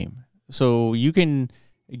free-to-play game. So you can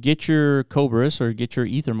get your Cobras or get your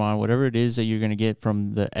Ethermon, whatever it is that you're going to get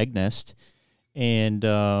from the egg nest, and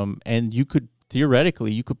you could,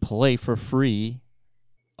 theoretically, you could play for free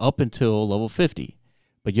up until level 50.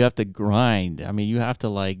 But you have to grind. I mean, you have to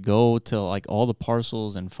like go to like all the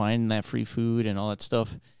parcels and find that free food and all that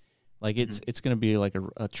stuff. Like it's going to be like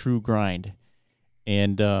a true grind.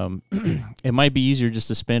 And it might be easier just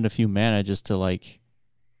to spend a few mana just to like,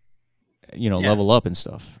 level up and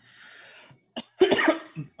stuff.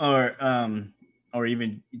 Or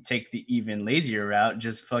even take the even lazier route,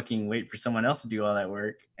 just fucking wait for someone else to do all that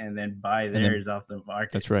work and then buy theirs off the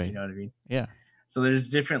market. That's right. You know what I mean? Yeah. So there's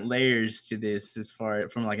different layers to this as far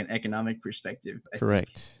from like an economic perspective, I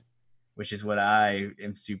Correct. think, which is what I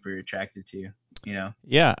am super attracted to, you know?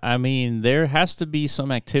 Yeah, I mean, there has to be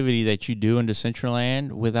some activity that you do in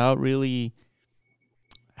Decentraland without really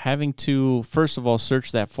having to, first of all,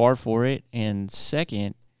 search that far for it, and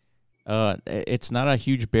second, it's not a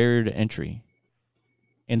huge barrier to entry.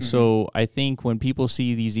 And so I think when people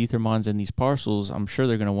see these Ethermons and these parcels, I'm sure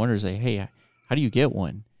they're going to wonder, say, hey, how do you get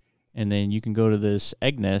one? And then you can go to this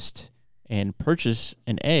egg nest and purchase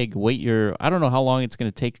an egg, I don't know how long it's going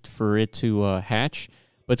to take for it to hatch,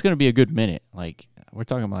 but it's going to be a good minute. Like, we're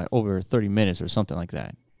talking about over 30 minutes or something like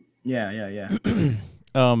that. Yeah.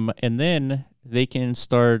 And then they can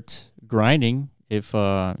start grinding if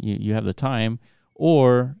you have the time,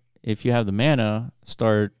 or if you have the mana,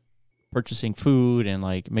 start purchasing food and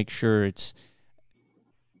like make sure it's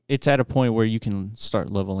at a point where you can start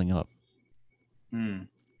leveling up.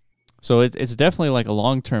 So it's definitely like a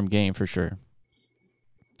long-term game for sure.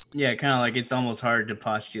 Yeah, kind of like it's almost hard to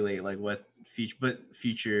postulate like what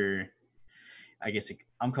future, I guess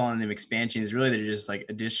I'm calling them expansions. Really, they're just like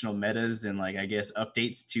additional metas and like, I guess,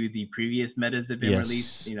 updates to the previous metas that have been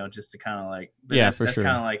released, you know, just to kind of like, that's sure.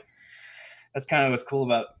 Kind of like, that's kind of what's cool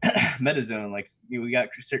about MetaZone. Like, you know, we got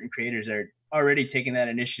certain creators that are already taking that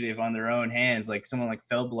initiative on their own hands. Like someone like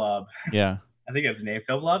Felblob. Yeah. I think that's his name,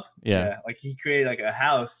 Felblob. Yeah. Like he created like a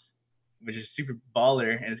house, which is super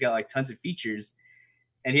baller, and it's got like tons of features.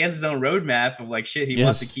 And he has his own roadmap of like shit he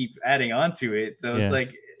wants to keep adding onto it. So it's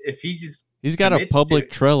like, if he's got a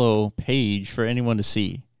public Trello page for anyone to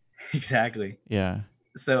see. Exactly. Yeah.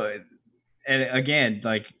 So, and again,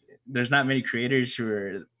 like there's not many creators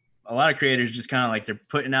a lot of creators just kind of like they're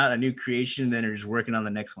putting out a new creation, then they're just working on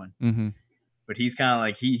the next one. Mm-hmm. But he's kind of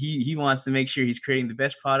like he wants to make sure he's creating the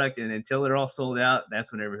best product, and until they're all sold out,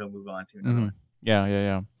 that's whenever he'll move on to another one.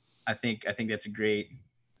 Yeah. I think that's a great.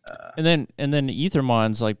 And then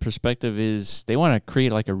Ethermon's like perspective is they want to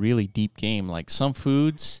create like a really deep game. Like some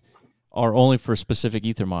foods are only for specific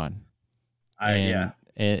Ethermon. I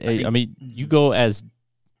mean, you go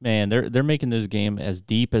they're making this game as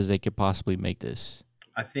deep as they could possibly make this.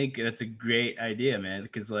 I think that's a great idea, man,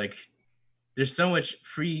 because like there's so much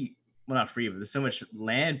but there's so much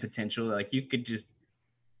land potential. Like you could just,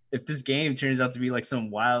 if this game turns out to be like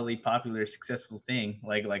some wildly popular, successful thing,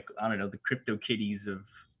 like I don't know, the crypto kitties of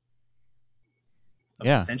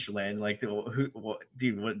Decentraland, like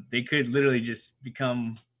they could literally just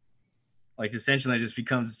become like Decentraland just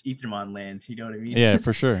becomes Ethermon land. You know what I mean? Yeah,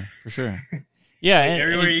 for sure. Yeah, like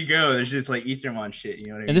everywhere you go, there's just like Ethermon shit. You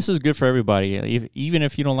know what I mean? And this is good for everybody. Even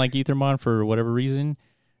if you don't like Ethermon for whatever reason,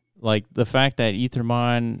 like the fact that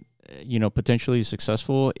Ethermon, you know, potentially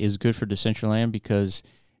successful is good for Decentraland because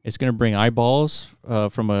it's going to bring eyeballs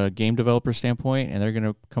from a game developer standpoint, and they're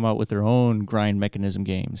going to come out with their own grind mechanism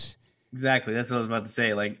games. Exactly. That's what I was about to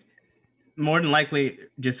say. Like, more than likely,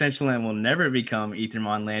 Decentraland will never become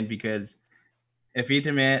Ethermon land, because if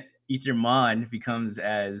Ethermon becomes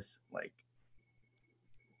as like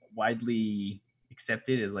widely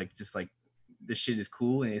accepted as like just like this shit is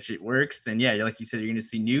cool and this shit works, then yeah, like you said, you're going to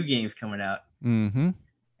see new games coming out, and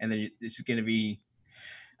then it's going to be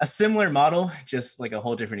a similar model, just like a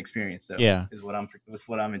whole different experience, though. Yeah, is what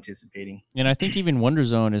I'm anticipating. And I think even Wonder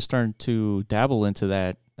Zone is starting to dabble into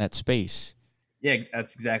that space. Yeah,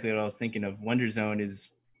 that's exactly what I was thinking of. Wonder Zone is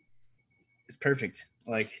perfect.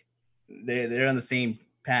 Like they're on the same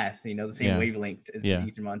path, you know, the same wavelength as the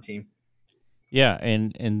Ethermon team. Yeah,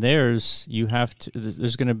 and there's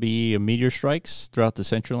going to be meteor strikes throughout the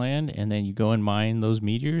Decentraland, and then you go and mine those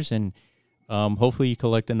meteors, and hopefully you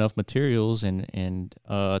collect enough materials and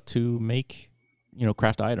to make, you know,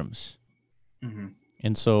 craft items.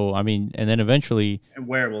 And so I mean, and then eventually and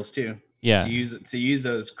wearables too. Yeah, to use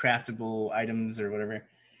those craftable items or whatever,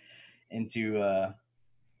 and to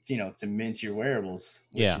mint your wearables.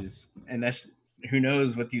 And that's, who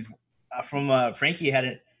knows what these from Frankie had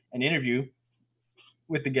an interview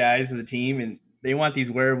with the guys of the team, and they want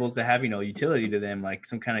these wearables to have, you know, utility to them, like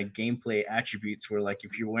some kind of gameplay attributes where, like,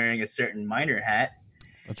 if you're wearing a certain miner hat,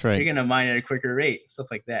 that's right, you're gonna mine at a quicker rate, stuff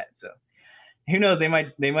like that. So who knows, they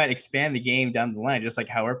might expand the game down the line, just like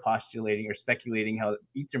how we're postulating or speculating how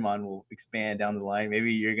Ethermon will expand down the line.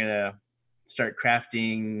 Maybe you're gonna start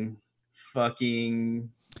crafting fucking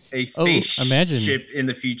a spaceship in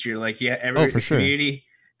the future. Like, the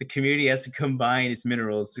community has to combine its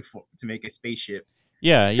minerals to make a spaceship.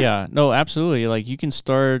 Yeah. No, absolutely. Like, you can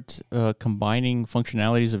start combining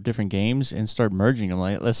functionalities of different games and start merging them.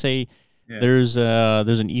 Like, let's say there's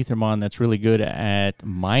an Ethermon that's really good at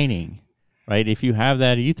mining, right? If you have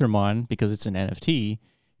that Ethermon, because it's an NFT,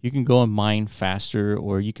 you can go and mine faster,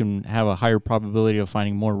 or you can have a higher probability of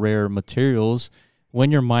finding more rare materials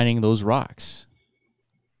when you're mining those rocks.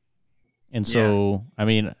 And so, I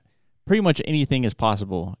mean, pretty much anything is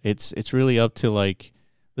possible. It's really up to like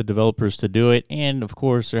the developers to do it, and of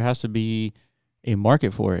course, there has to be a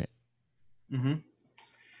market for it. Mm-hmm.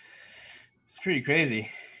 It's pretty crazy.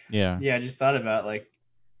 Yeah. Yeah, I just thought about like,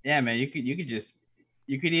 yeah, man, you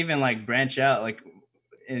could even like branch out like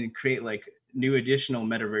and create like new additional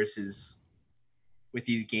metaverses with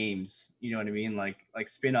these games. You know what I mean? Like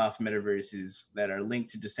spin-off metaverses that are linked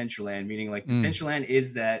to Decentraland, meaning like Decentraland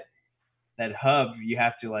is that hub you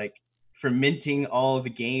have to like for minting all the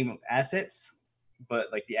game assets, but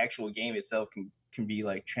like the actual game itself can be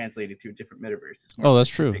like translated to a different metaverse. Oh, that's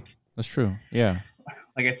specific. True. That's true. Yeah.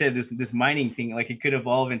 Like I said, this mining thing, like it could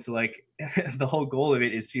evolve into like the whole goal of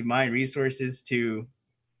it is to mine resources to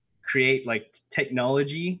create like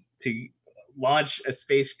technology to launch a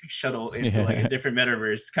space shuttle into like a different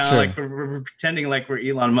metaverse. Kind of like we're pretending like we're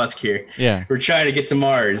Elon Musk here. Yeah. We're trying to get to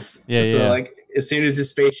Mars. Yeah. So like as soon as the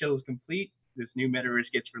space shuttle is complete, this new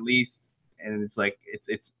metaverse gets released, and it's like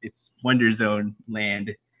it's Wonder Zone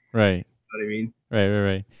land. Right. You know what I mean?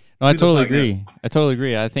 Right. No, I totally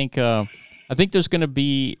agree. I think there's going to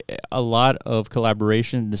be a lot of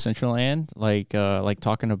collaboration in Decentraland, like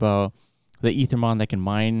talking about the Ethermon that can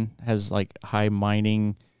mine, has like high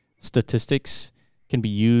mining statistics, can be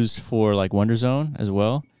used for like Wonder Zone as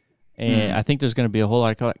well. And I think there's going to be a whole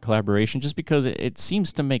lot of collaboration just because it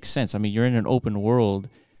seems to make sense. I mean, you're in an open world.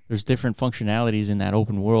 There's different functionalities in that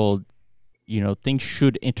open world. You know, things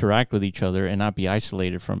should interact with each other and not be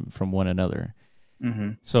isolated from one another.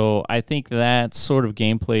 Mm-hmm. So I think that sort of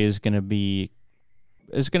gameplay is going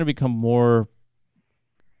to become more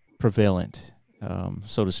prevalent,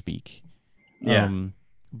 so to speak. Yeah.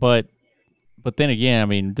 But then again, I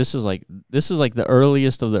mean, this is like the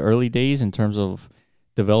earliest of the early days in terms of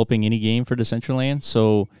developing any game for Decentraland.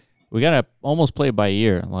 So we gotta almost play it by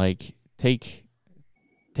ear. Like take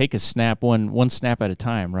a snap one snap at a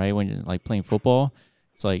time, right? When you're like playing football,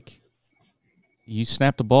 it's like you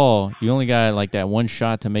snap the ball, you only got like that one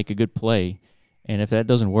shot to make a good play. And if that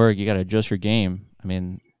doesn't work, you got to adjust your game. I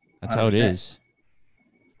mean, that's 100%. How it is.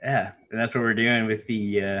 Yeah. And that's what we're doing with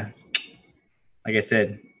the, like I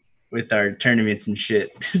said, with our tournaments and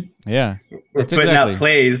shit. Yeah. We're putting out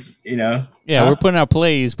plays, you know? Yeah, we're putting out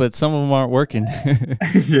plays, but some of them aren't working.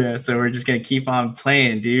 Yeah. So we're just going to keep on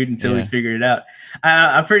playing, dude, until we figure it out.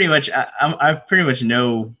 I pretty much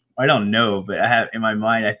know, I don't know, but I have in my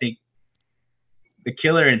mind, I think, the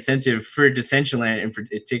killer incentive for Decentraland in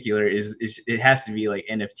particular is it has to be like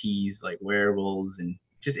NFTs, like wearables, and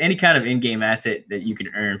just any kind of in-game asset that you can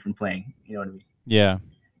earn from playing. You know what I mean? Yeah.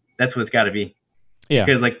 That's what it's got to be. Yeah.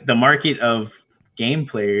 Because like the market of game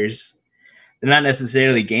players, they're not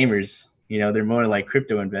necessarily gamers. You know, they're more like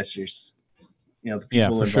crypto investors. You know, the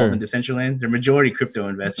people involved in Decentraland, they're majority crypto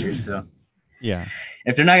investors. So yeah,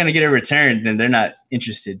 if they're not going to get a return, then they're not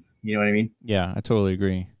interested. You know what I mean? Yeah, I totally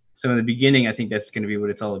agree. So in the beginning, I think that's going to be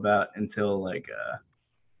what it's all about until like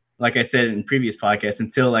I said in previous podcasts,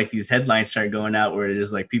 until like these headlines start going out where it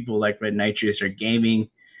is like people like Red Nitrous are gaming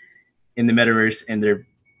in the metaverse, and they're,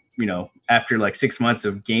 you know, after like 6 months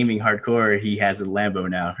of gaming hardcore, he has a Lambo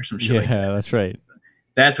now or some shit. Like that. That's right.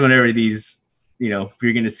 That's whenever these, you know,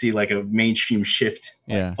 you're going to see like a mainstream shift.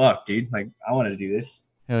 Like, fuck, dude. Like, I want to do this.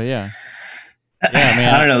 Hell yeah. Yeah,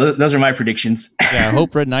 man. I don't know. Those are my predictions. Yeah, I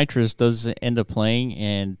hope Red Nitrous does end up playing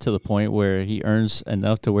and to the point where he earns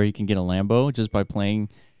enough to where he can get a Lambo just by playing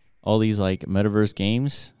all these like metaverse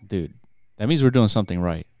games. Dude, that means we're doing something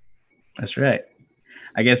right. That's right.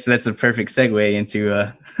 I guess that's a perfect segue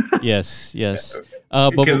into yes.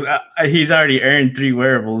 Because he's already earned 3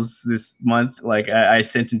 wearables this month. Like I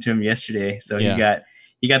sent them to him yesterday. So he got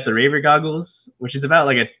the Raver goggles, which is about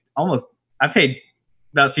like I paid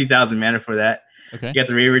about 2,000 mana for that. Okay. You got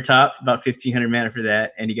the Raver top, about 1,500 mana for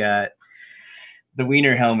that, and you got the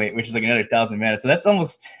Wiener helmet, which is like another 1,000 mana. So that's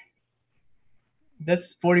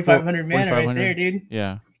 4,500 mana right there, dude.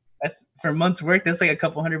 Yeah. That's for a month's work. That's like a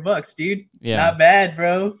couple $100, dude. Yeah. Not bad,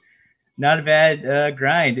 bro. Not a bad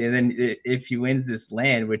grind. And then if he wins this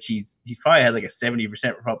land, which he probably has like a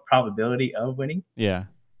 70% probability of winning. Yeah.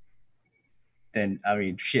 Then I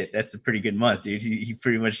mean, shit, that's a pretty good month, dude. He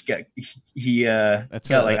pretty much got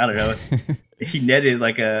like I don't know, he netted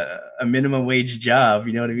like a minimum wage job.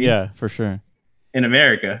 You know what I mean? Yeah, for sure. In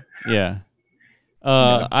America. Yeah.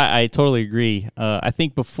 I totally agree. I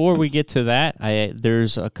think before we get to that,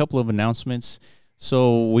 there's a couple of announcements.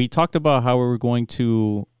 So we talked about how we were going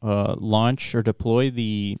to launch or deploy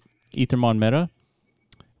the Ethermon meta.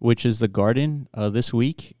 which is the Garden this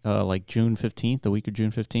week, like June 15th, the week of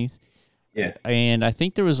June 15th. Yeah. And I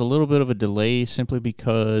think there was a little bit of a delay simply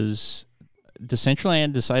because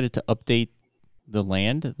Decentraland decided to update the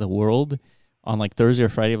world, on like Thursday or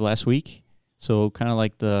Friday of last week. So kind of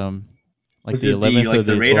like the Was the it 11th like or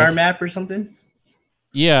the the radar 12th. map or something?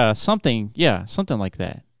 Yeah, something like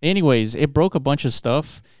that. Anyways, it broke a bunch of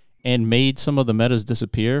stuff and made some of the metas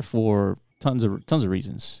disappear for tons of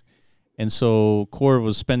reasons. And so Core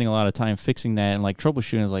was spending a lot of time fixing that and like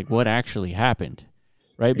troubleshooting is like what actually happened,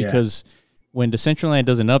 right? Yeah. Because when Decentraland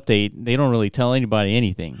does an update, they don't really tell anybody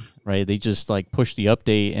anything, right? They just like push the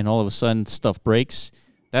update and all of a sudden stuff breaks.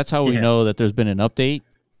 That's how we know that there's been an update.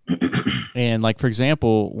 And like, for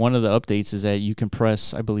example, one of the updates is that you can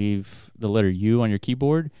press, I believe, the letter U on your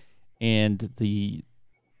keyboard and the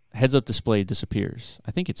heads-up display disappears.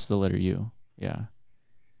 I think it's the letter U. Yeah.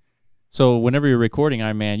 So whenever you're recording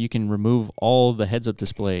Iron Man, you can remove all the heads-up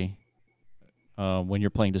display when you're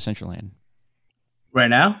playing Decentraland. Right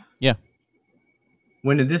now? Yeah.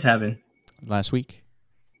 When did this happen? Last week.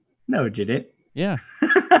 No, did it? Yeah.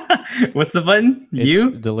 What's the button?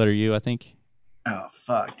 It's the letter U, I think. Oh,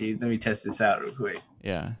 fuck, dude. Let me test this out real quick.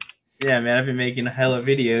 Yeah. Yeah, man. I've been making hella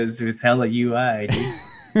videos with hella UI,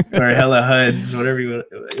 dude. Or hella HUDs, whatever you want.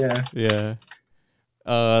 Yeah. Yeah.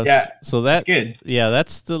 Yeah. So that's good. Yeah,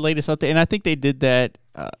 that's the latest update. And I think they did that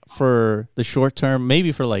for the short term,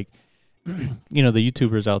 maybe for like, you know, the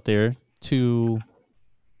YouTubers out there to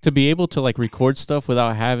be able to like record stuff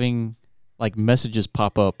without having like messages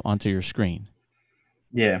pop up onto your screen.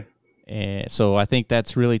 Yeah. And so I think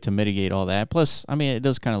that's really to mitigate all that. Plus, I mean, it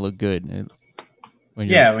does kind of look good.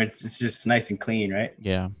 It's just nice and clean, right?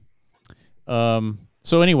 Yeah.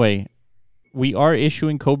 So anyway, we are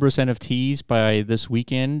issuing Cobras NFTs by this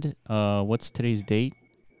weekend. What's today's date?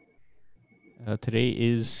 Today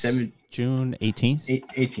is June 18th.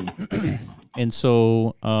 18. And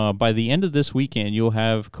so by the end of this weekend, you'll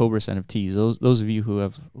have Cobras NFTs. Those of you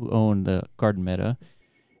who own the Garden Meta.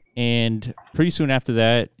 And pretty soon after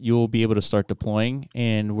that, you'll be able to start deploying.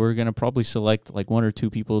 And we're going to probably select like 1 or 2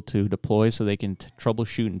 people to deploy so they can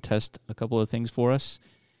troubleshoot and test a couple of things for us.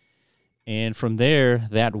 And from there,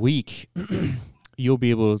 that week, you'll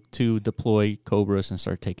be able to deploy Cobras and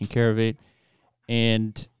start taking care of it.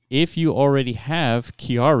 And if you already have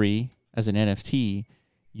Chiari as an NFT,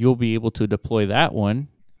 you'll be able to deploy that one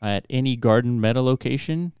at any Garden Meta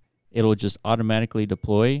location. It'll just automatically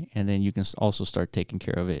deploy, and then you can also start taking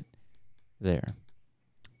care of it there.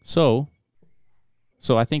 So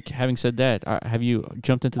I think having said that, have you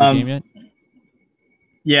jumped into the game yet?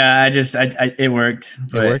 Yeah, it worked.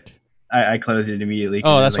 It worked? I closed it immediately.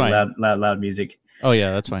 Oh, that's fine. Loud music. Oh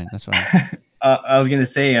yeah, that's fine. That's fine. I was gonna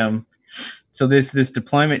say, so this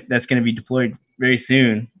deployment that's gonna be deployed very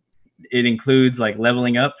soon, it includes like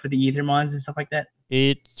leveling up for the Ethermons and stuff like that.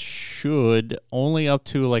 It should, only up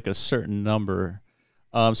to like a certain number.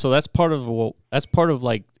 So that's part of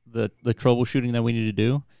like the troubleshooting that we need to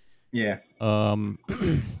do. Yeah.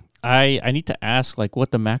 I need to ask like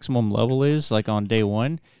what the maximum level is like on day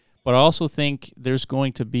one, but I also think there's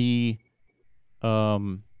going to be a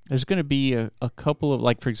couple of,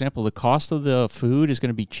 like, for example, the cost of the food is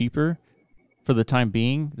going to be cheaper for the time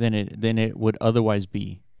being than it would otherwise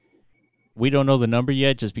be. We don't know the number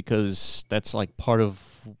yet, just because that's like part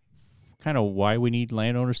of kind of why we need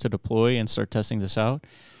landowners to deploy and start testing this out.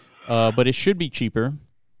 But it should be cheaper.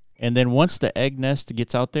 And then once the egg nest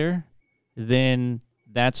gets out there, then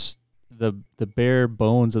that's the bare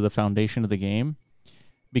bones of the foundation of the game,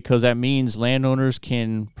 because that means landowners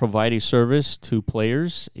can provide a service to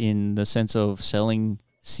players in the sense of selling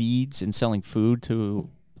seeds and selling food to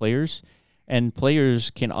players. And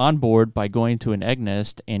players can onboard by going to an egg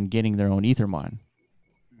nest and getting their own Ethermon.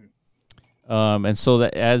 And so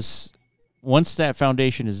that once that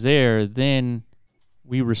foundation is there, then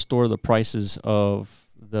we restore the prices of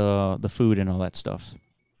the food and all that stuff.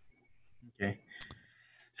 Okay.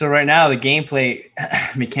 So right now the gameplay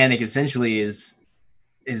mechanic essentially is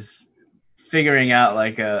figuring out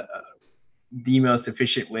like the most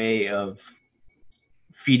efficient way of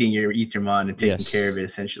feeding your Ethermon and taking care of it,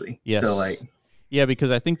 essentially. Yes. So like, yeah,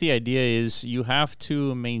 because I think the idea is you have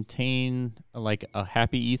to maintain like a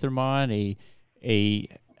happy Ethermon, a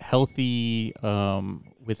healthy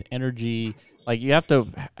with energy. Like you have to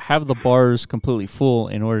have the bars completely full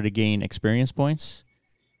in order to gain experience points.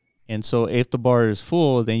 And so if the bar is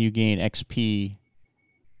full, then you gain XP.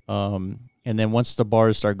 And then once the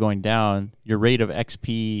bars start going down, your rate of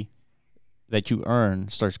XP that you earn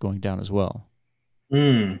starts going down as well.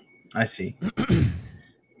 I see. Yeah,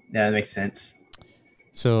 that makes sense.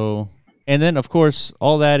 So, And then, of course,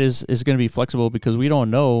 all that is going to be flexible because we don't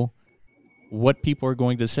know what people are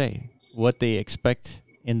going to say, what they expect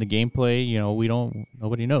in the gameplay. You know,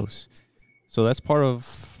 nobody knows. So that's part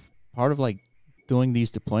of like doing these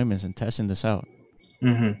deployments and testing this out.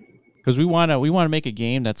 Because we want to make a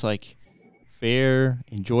game that's like fair,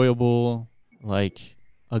 enjoyable, like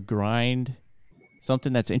a grind,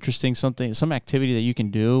 something that's interesting, some activity that you can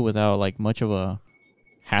do without like much of a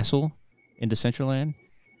hassle in Decentraland.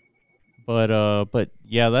 But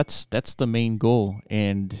yeah, that's the main goal,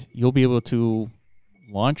 and you'll be able to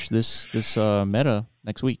launch this meta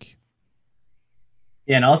next week.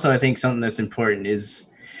 Yeah, and also I think something that's important is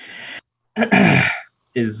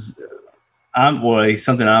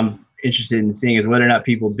something I'm interested in seeing is whether or not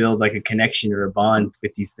people build like a connection or a bond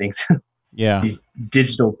with these things. Yeah, these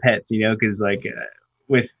digital pets, you know, because like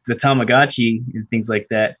with the Tamagotchi and things like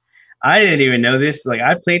that, I didn't even know this. Like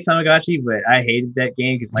I played Tamagotchi, but I hated that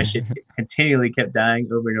game because my shit continually kept dying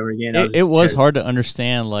over and over again. It was hard to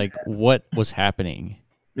understand like what was happening.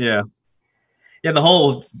 Yeah. Yeah, the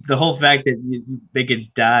whole fact that they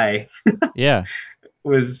could die, yeah,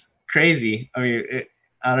 was crazy. I mean,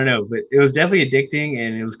 I don't know, but it was definitely addicting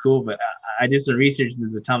and it was cool. But I did some research into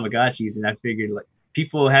the Tamagotchis, and I figured like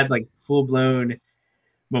people had like full blown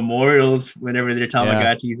memorials whenever their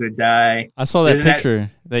Tamagotchis would die. I saw that picture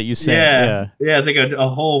that you sent. Yeah, it's like a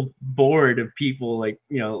whole board of people, like,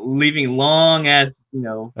 you know, leaving long ass, you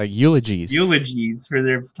know, like eulogies for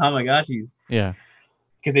their Tamagotchis. Yeah.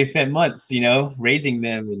 Because they spent months, you know, raising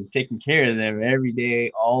them and taking care of them every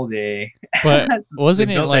day, all day. But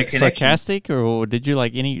wasn't it like sarcastic, or did you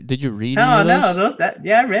read any of those?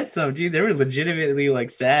 I read some, dude. They were legitimately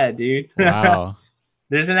like sad, dude. Wow.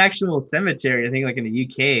 There's an actual cemetery, I think, like in the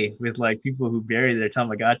UK, with like people who bury their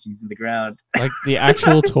Tamagotchis in the ground. Like the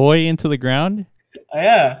actual toy into the ground?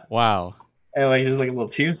 Yeah. Wow. And like there's like little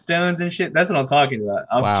tombstones and shit. That's what I'm talking about.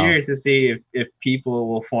 I'm curious to see if people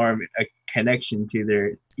will form a connection to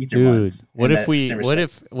their Ethermons. Dude,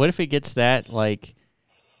 what if it gets that like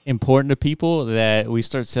important to people that we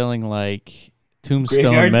start selling like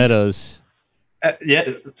tombstone metas? Yeah,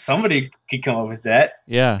 somebody could come up with that.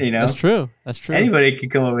 Yeah, you know, that's true. Anybody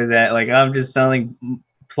could come up with that. Like I'm just selling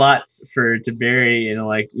plots to bury and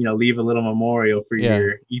like, you know, leave a little memorial for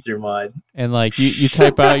your Ethermon. And like you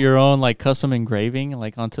type out your own like custom engraving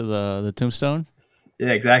like onto the tombstone.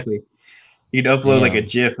 Yeah, exactly. You'd upload like a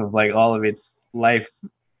GIF of like all of its life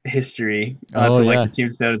history onto like the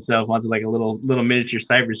tombstone itself, onto like a little miniature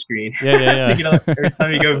cyber screen. Yeah. So, you know, every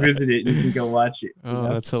time you go visit it, you can go watch it.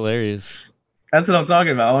 Oh, that's hilarious. That's what I'm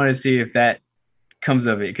talking about. I want to see if that comes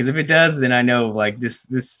of it, because if it does, then I know like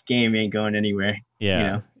this game ain't going anywhere. Yeah, you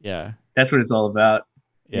know? Yeah. That's what it's all about.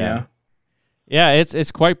 Yeah, you know? Yeah.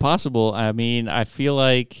 It's quite possible. I mean, I feel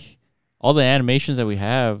like all the animations that we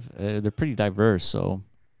have, they're pretty diverse. So,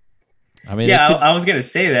 I mean, I was gonna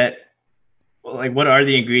say that. Like, what are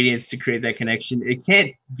the ingredients to create that connection? It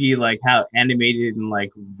can't be like how animated and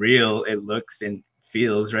like real it looks and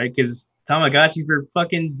feels, right? Because Tamagotchi for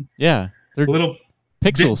fucking they're little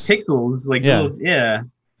pixels, like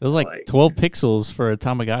There's like 12 pixels for a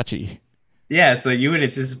Tamagotchi. Yeah, so you would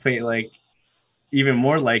anticipate like even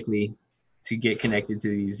more likely to get connected to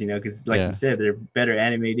these, you know, because like you said, they're better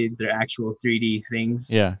animated, they're actual 3D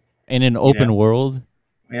things. Yeah, and in open world.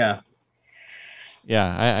 Yeah.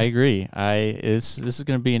 Yeah, I agree. This is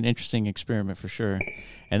going to be an interesting experiment for sure.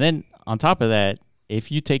 And then on top of that, if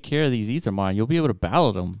you take care of these Ethermon, you'll be able to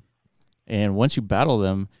battle them. And once you battle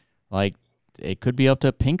them, like it could be up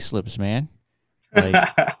to pink slips, man. Like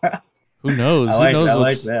who knows? I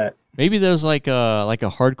like that. Maybe there's like a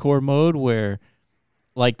hardcore mode where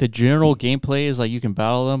like the general gameplay is like you can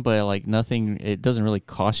battle them, but like nothing. It doesn't really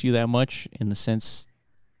cost you that much in the sense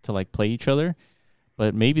to like play each other.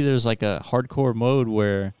 But maybe there's like a hardcore mode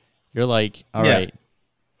where you're like, all right.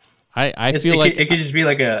 I feel like it could just be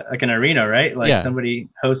like an arena, right? Like somebody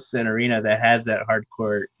hosts an arena that has that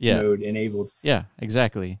hardcore mode enabled. Yeah,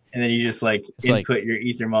 exactly. And then you just like input your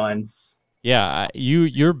Ethermons. Yeah,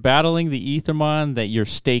 you're battling the Ethermon that you're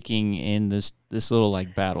staking in this little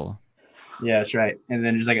like battle. Yeah, that's right. And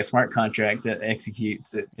then there's like a smart contract that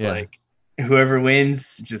executes. It's like whoever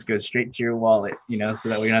wins just goes straight to your wallet, you know, so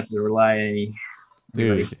that we don't have to rely on any.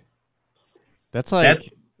 Dude, that's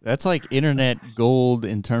like internet gold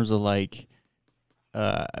in terms of like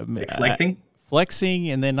flexing,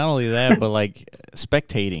 and then not only that, but like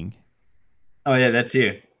spectating. Oh yeah, that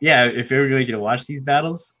too. Yeah, if everybody could watch these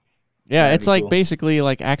battles. Yeah, it's like basically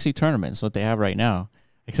like Axie tournaments, what they have right now,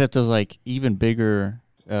 except there's like even bigger.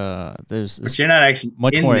 There's but you're not actually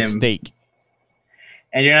much more at stake,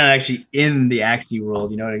 and you're not actually in the Axie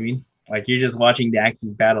world. You know what I mean? Like you're just watching the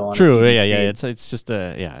Axis battle on a True. TV Yeah. screen. It's just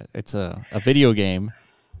it's a video game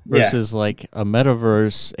Yeah, versus like a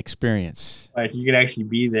metaverse experience. like you could actually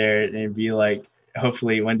be there and be like,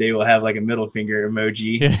 hopefully one day we'll have like a middle finger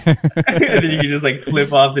emoji, Yeah. and then you can just like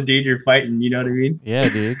flip off the dude you're fighting. You know what I mean? Yeah,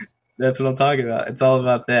 dude. That's what I'm talking about. It's all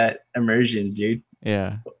about that immersion, dude.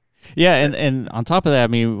 Yeah. Yeah, and on top of that, I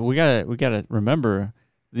mean, we gotta remember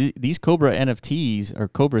these Cobra NFTs or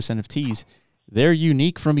Cobras NFTs, they're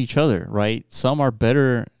unique from each other, right? Some are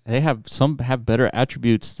better. Some have better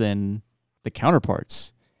attributes than the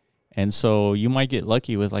counterparts, and so you might get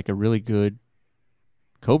lucky with like a really good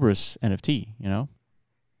Cobras NFT. You know.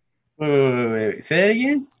 Wait. Say that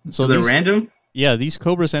again. So they're random. Yeah, these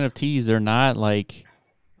Cobras NFTs,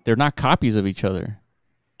 they're not copies of each other.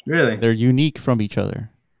 Really? They're unique from each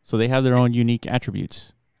other. So they have their own unique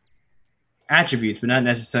attributes. Attributes, but not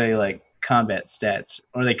necessarily like combat stats.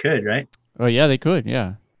 Or they could, right? Oh, yeah, they could,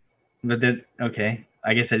 yeah. But they're okay.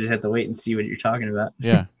 I guess I just have to wait and see what you're talking about.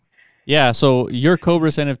 Yeah. Yeah, so your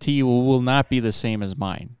Cobras NFT will not be the same as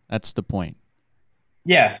mine. That's the point.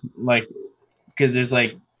 Yeah, like, because there's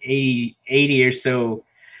like 80 or so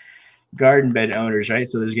garden bed owners, right?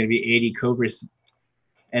 So there's going to be 80 Cobras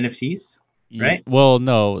NFTs, right? Well,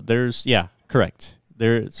 no, correct.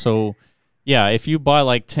 So if you buy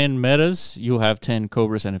like 10 metas, you'll have 10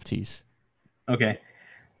 Cobras NFTs. Okay.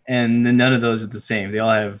 And then none of those are the same. They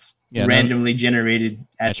all have randomly generated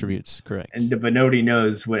attributes. Correct. But nobody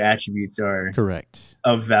knows what attributes are correct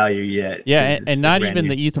of value yet. Yeah, and not even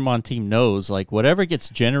the Ethermon team knows. Like whatever gets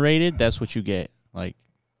generated, that's what you get. Like,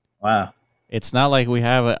 wow. It's not like we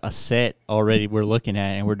have a set already we're looking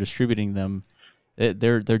at and we're distributing them.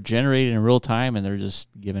 They're generated in real time and they're just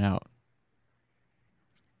given out.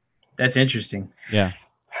 That's interesting. Yeah.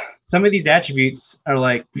 Some of these attributes are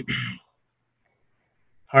like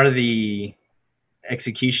part of the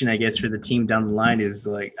execution, I guess, for the team down the line is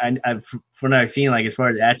like, from what I've seen, like as far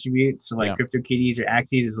as attributes, so like CryptoKitties or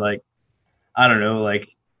Axes is like, I don't know,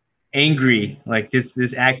 like angry. Like this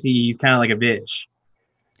Axie, he's kind of like a bitch.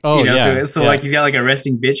 Oh, you know, so like he's got like a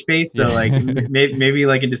resting bitch face. So like maybe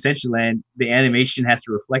like in Decentraland, the animation has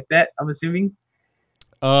to reflect that, I'm assuming.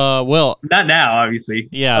 Well, not now, obviously.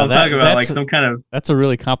 Yeah, I'm talking about like some kind of. That's a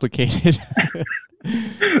really complicated.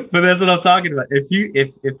 But that's what I'm talking about.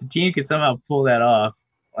 If the team could somehow pull that off,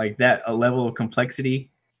 like that, a level of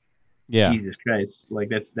complexity. Yeah. Jesus Christ, like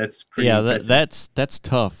that's pretty. Yeah, that's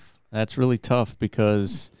tough. That's really tough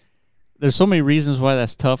because there's so many reasons why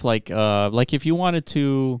that's tough. Like if you wanted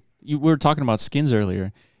to, we were talking about skins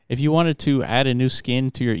earlier. If you wanted to add a new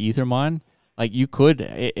skin to your Ethermon, like you could.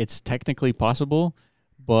 It's technically possible.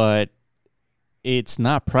 But it's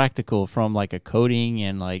not practical from like a coding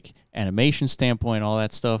and like animation standpoint, all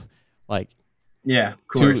that stuff. Like, yeah, of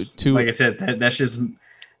course. Like I said, that's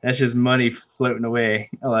just money floating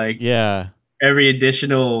away. Like, yeah, every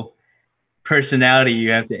additional personality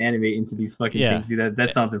you have to animate into these fucking things. Dude,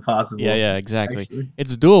 that sounds impossible. Yeah, exactly. Actually.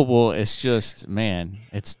 It's doable. It's just, man,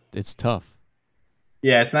 it's tough.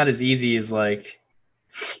 Yeah, it's not as easy as like.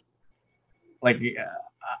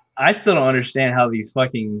 I still don't understand how these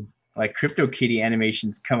fucking like CryptoKitty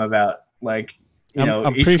animations come about. Like,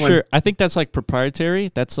 I'm pretty sure. I think that's like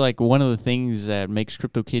proprietary. That's like one of the things that makes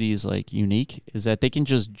CryptoKitties like unique is that they can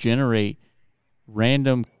just generate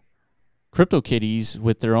random CryptoKitties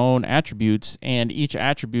with their own attributes, and each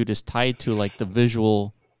attribute is tied to like the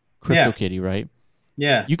visual CryptoKitty, right?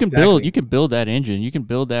 Yeah, you can build that engine. You can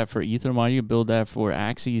build that for Ethermon. You can build that for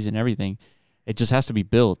Axes and everything. It just has to be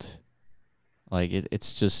built. Like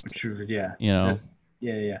it's just true, yeah. You know,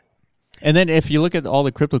 yeah. And then if you look at all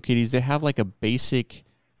the CryptoKitties, they have like a basic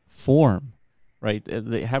form, right?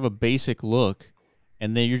 They have a basic look,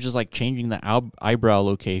 and then you're just like changing the eyebrow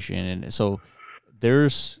location, and so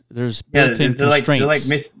there's built-in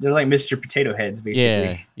constraints. They're like Mr. Potato Heads,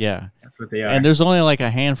 basically. Yeah. That's what they are. And there's only like a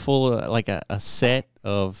handful of like a set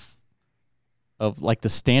of like the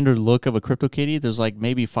standard look of a CryptoKitty. There's like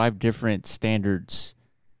maybe 5 different standards.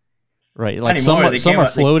 Right, like some are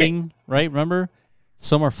floating, right? Remember,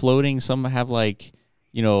 some are floating. Some have like,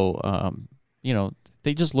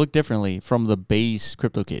 they just look differently from the base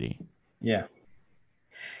CryptoKitty. Yeah,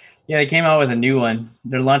 they came out with a new one.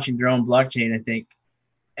 They're launching their own blockchain, I think,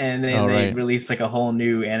 and then they released like a whole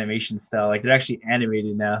new animation style. Like they're actually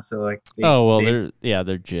animated now, so like.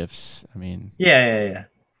 They're GIFs. I mean. Yeah.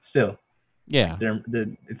 Still. Yeah.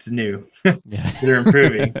 It's new. Yeah. They're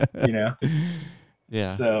improving.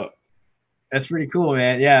 Yeah. So. That's pretty cool,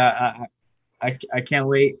 man. Yeah, I can't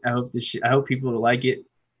wait. I hope people like it.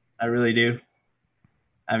 I really do.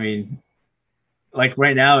 I mean, like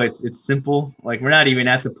right now, it's simple. Like we're not even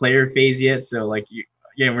at the player phase yet, so like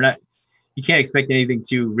we're not. you can't expect anything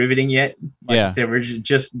too riveting yet. Like Yeah. I said, we're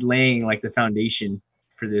just laying like the foundation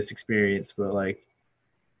for this experience. But like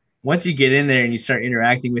once you get in there and you start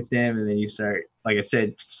interacting with them, and then you start, like I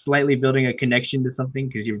said, slightly building a connection to something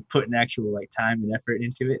because you're putting actual like time and effort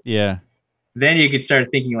into it. Yeah. Then you could start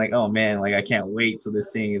thinking like, oh man, like I can't wait till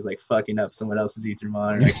this thing is like fucking up someone else's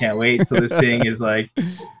Ethermon, or I can't wait till this thing is like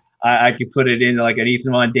I could put it into like an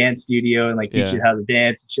Ethermon dance studio and like teach it how to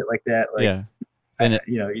dance and shit like that. Like, yeah. And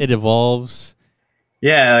it evolves.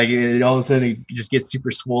 Yeah, like all of a sudden it just gets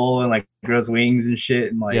super swollen, like grows wings and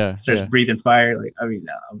shit, and like starts breathing fire. Like, I mean,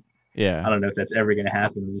 I don't know if that's ever gonna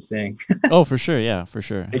happen. I'm just saying. Oh, for sure. Yeah, for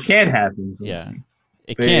sure. It can happen.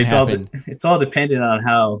 It can happen. It's all dependent on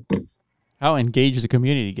how engaged the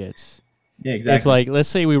community gets. Yeah, exactly. If like, let's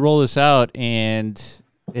say we roll this out and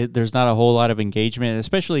there's not a whole lot of engagement,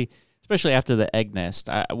 especially after the egg nest.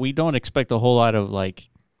 We don't expect a whole lot of like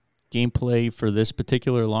gameplay for this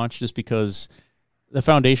particular launch, just because the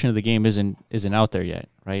foundation of the game isn't out there yet,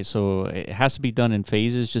 right? So it has to be done in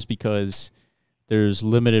phases, just because there's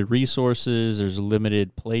limited resources, there's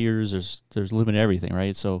limited players, there's limited everything,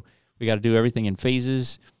 right? So we got to do everything in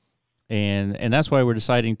phases, and that's why we're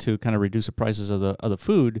deciding to kind of reduce the prices of the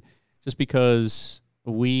food, just because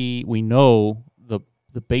we know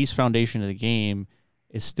the base foundation of the game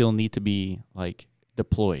is still need to be like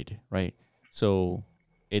deployed, right? So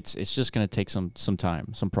it's just going to take some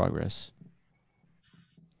time, some progress.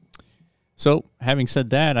 So having said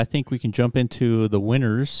that, I think we can jump into the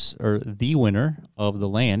winners, or the winner of the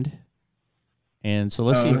land. And so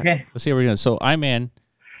let's see how we're doing. So Iman,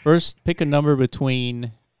 first pick a number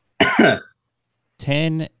between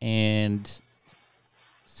 10 and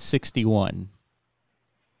 61.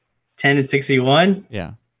 10 and 61?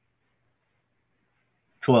 Yeah.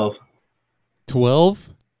 12. 12?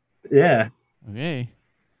 Yeah. Okay.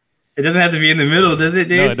 It doesn't have to be in the middle, does it,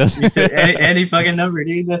 dude? No, it doesn't. You said any fucking number,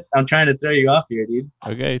 dude. I'm trying to throw you off here, dude.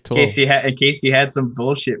 Okay, 12. In case you had some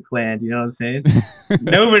bullshit planned, you know what I'm saying?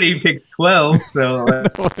 Nobody picks 12, so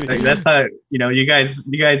like, that's how, you guys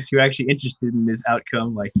who are actually interested in this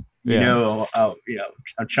outcome, like I'm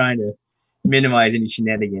trying to minimize any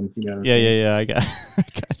shenanigans. You know what I'm saying? I got.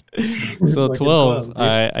 So 12.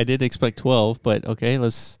 I didn't expect 12, but okay,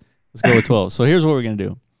 let's go with 12. So here's what we're gonna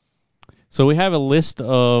do. So we have a list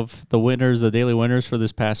of the winners, the daily winners for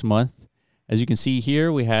this past month. As you can see here,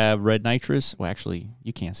 we have Red Nitrous. Well, actually,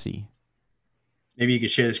 you can't see. Maybe you could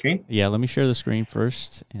share the screen? Yeah, let me share the screen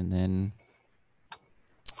first, and then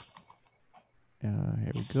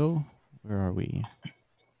here we go. Where are we?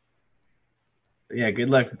 Yeah, good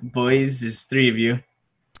luck, boys. There's 3 of you.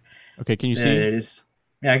 Okay, can you see? There it is.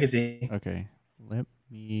 Yeah, I can see. Okay, let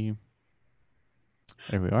me...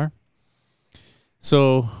 There we are.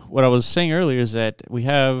 So what I was saying earlier is that we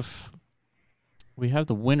have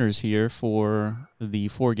the winners here for the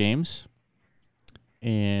 4 games,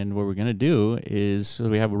 and what we're gonna do is, so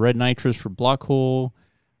we have Red Nitrous for Block Hole,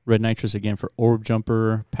 Red Nitrous again for Orb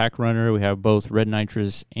Jumper, Pack Runner. We have both Red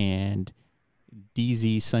Nitrous and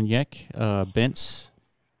DZ Sunyek, Bence,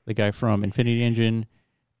 the guy from Infinity Engine,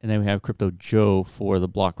 and then we have Crypto Joe for the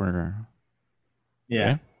Block Runner.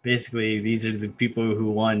 Yeah, basically these are the people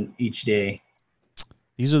who won each day.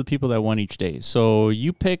 These are the people that won each day. So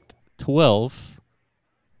you picked 12.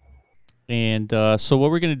 And so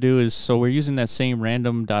what we're going to do is, so we're using that same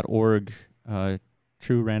random.org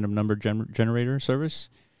true random number generator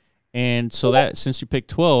service. And so that, since you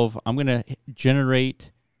picked 12, I'm going to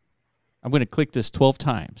click this 12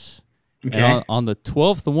 times. Okay. And on the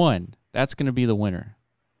 12th one, that's going to be the winner.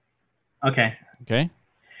 Okay. Okay?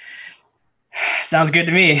 Sounds good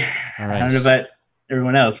to me. All right. I don't know about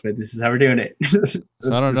everyone else, but this is how we're doing it.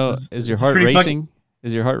 So I don't know. Is your heart racing?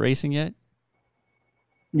 Is your heart racing yet?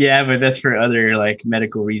 Yeah, but that's for other like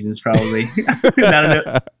medical reasons, probably. I don't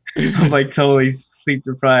know. I'm like totally sleep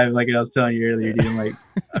deprived, like I was telling you earlier, dude. I'm like,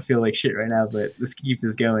 I feel like shit right now, but let's keep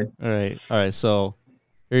this going. All right. So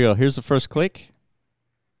here you go. Here's the first click.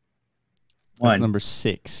 That's number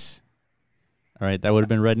 6. All right, that would have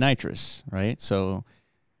been Red Nitrous, right? So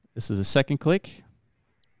this is the second click.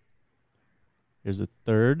 Here's the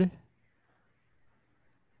third.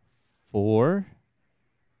 4,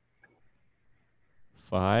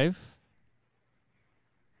 5,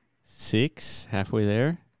 6, halfway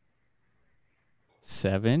there.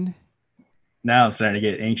 7. Now I'm starting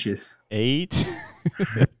to get anxious. 8,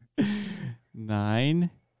 9.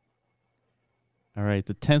 All right,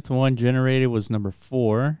 the 10th one generated was number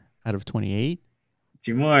 4 out of 28.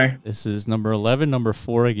 2 more. This is number 11, number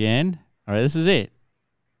 4 again. All right, this is it.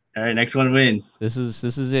 All right, next one wins. This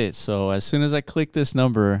is it. So as soon as I click this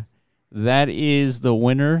number, that is the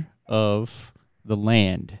winner of the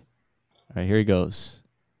land. right, here he goes.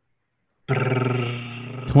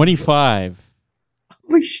 25.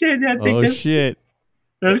 Holy shit! I think that's shit.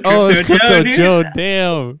 That's Crypto Joe.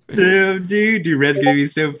 Damn. Damn, dude. Red's gonna be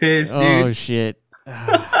so pissed, dude. Oh shit.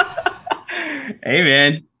 Hey,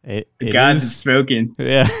 man. The gods have spoken.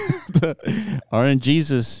 Yeah.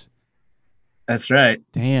 RNGesus. That's right.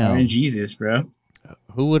 Damn. RNGesus, bro.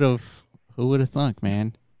 Who would have thunk,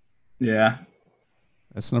 man? Yeah.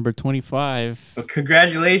 That's number 25. Well,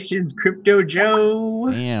 congratulations, Crypto Joe.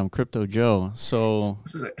 Damn, Crypto Joe. So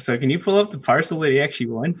can you pull up the parcel that he actually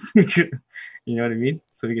won? You know what I mean?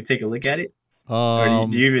 So we can take a look at it. Or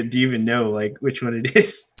do you even know like which one it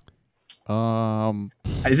is?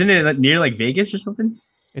 Isn't it near like Vegas or something?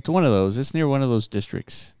 It's one of those. It's near one of those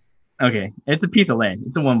districts. Okay, it's a piece of land.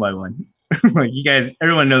 It's a 1x1. Like you guys,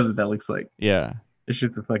 everyone knows what that looks like. Yeah, it's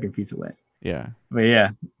just a fucking piece of land. Yeah, but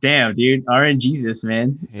yeah, damn, dude, RNGesus,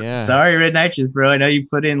 man. Yeah. Sorry, Red Nitrous, bro. I know you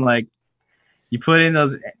put in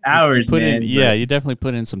those hours, man. Yeah, you definitely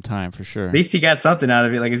put in some time for sure. At least you got something out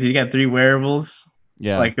of it. Like, you got 3 wearables.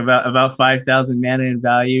 Yeah, like about 5,000 mana in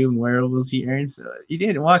value and wearables he earned. So he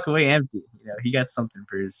didn't walk away empty. You know, he got something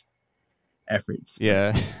for his efforts.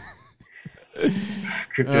 Yeah.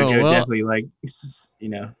 Crypto Joe definitely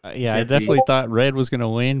yeah, I definitely thought Red was gonna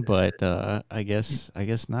win, but I guess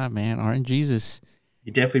not, man. RNGesus.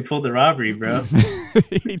 He definitely pulled the robbery, bro.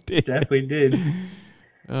 He did. Definitely did.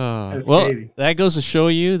 Well, crazy. That goes to show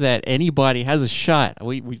you that anybody has a shot.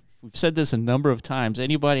 We've said this a number of times.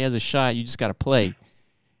 Anybody has a shot. You just got to play.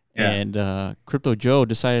 Yeah. And Crypto Joe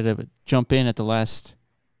decided to jump in at the last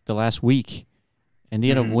week, and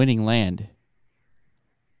he ended up winning land.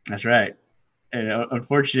 That's right. And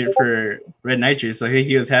unfortunate for Red Nitrous, I think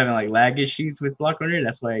he was having like lag issues with Block Runner.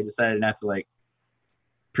 That's why he decided not to like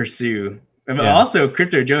pursue. Yeah. Also,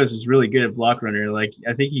 Crypto Joe is really good at Block Runner. Like,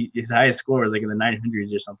 I think his highest score was like in the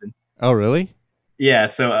 900s or something. Oh, really? Yeah.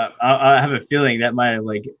 So I have a feeling that might have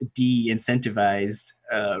like de-incentivized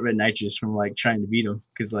Red Nitrous from like trying to beat him,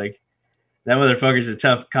 because like that motherfucker's a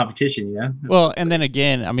tough competition, you know. Well, and then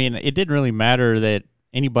again, I mean, it didn't really matter that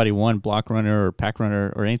anybody won Block Runner or Pack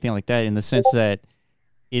Runner or anything like that, in the sense that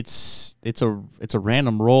it's a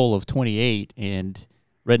random roll of 28, and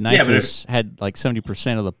Red Nitrous had like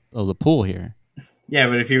 70% of the pool here. Yeah,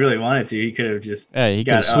 but if he really wanted to, he could have just he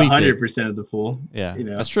got 100% of the pool. Yeah, you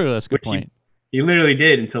know? That's true. That's a good point. He literally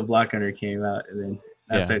did until Block Runner came out, and then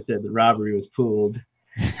that's why I said the robbery was pooled.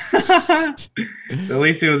 So at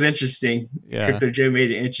least it was interesting. Yeah. Crypto Joe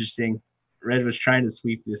made it interesting. Red was trying to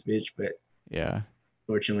sweep this bitch, but yeah,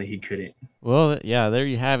 fortunately he couldn't. Well, yeah, there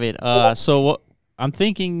you have it. So what I'm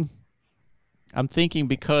thinking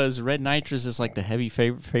because Red Nitrous is like the heavy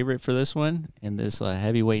favorite for this one in this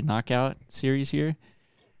heavyweight knockout series here.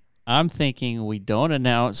 I'm thinking we don't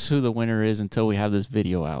announce who the winner is until we have this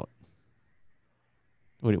video out.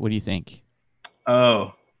 What do you think?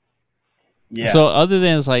 Oh, yeah. So other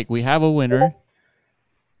than it's like we have a winner.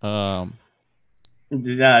 Nah,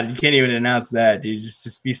 you can't even announce that, dude.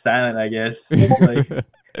 Just be silent, I guess. Like,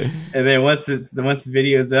 and then once the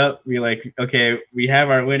video's up, we like, okay, we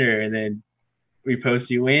have our winner, and then we post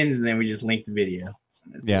who wins, and then we just link the video.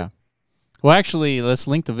 Yeah. Well, actually, let's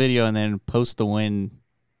link the video and then post the win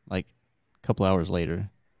like a couple hours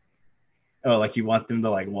later. Oh, like you want them to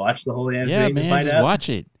like watch the whole damn thing? Yeah, man, just watch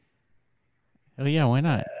it. Oh yeah, why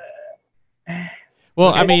not? Well,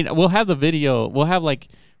 okay. I mean, we'll have the video. We'll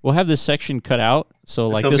have this section cut out. So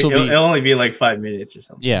like this will be. It'll only be like 5 minutes or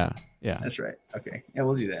something. Yeah. That's right. Okay. Yeah,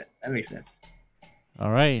 we'll do that. That makes sense. All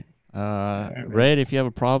right. Red, if you have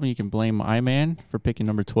a problem, you can blame iMan for picking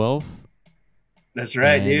number 12. That's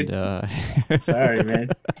right, dude. Sorry, man.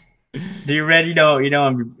 Dude, Red, you know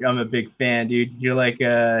I'm a big fan, dude. You're like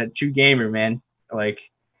a true gamer, man. Like,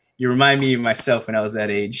 you remind me of myself when I was that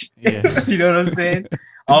age. Yeah. You know what I'm saying?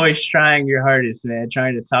 Always trying your hardest, man.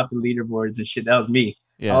 Trying to top the leaderboards and shit. That was me.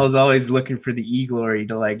 Yeah. I was always looking for the e-glory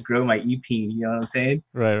to like grow my e-peen. You know what I'm saying?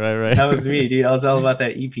 Right. That was me, dude. I was all about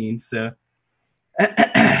that e-peen. So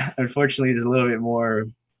unfortunately, there's a little bit more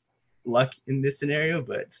luck in this scenario,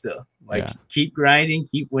 but still, like, keep grinding,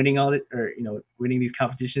 keep winning winning these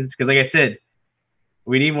competitions. Because like I said,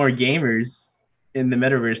 we need more gamers in the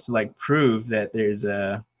metaverse to like prove that there's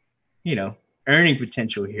earning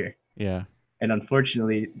potential here. Yeah. And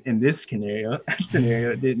unfortunately, in this scenario,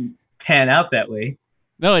 it didn't pan out that way.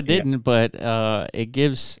 No, it didn't. But it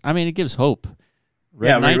gives hope.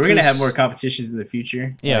 We're going to have more competitions in the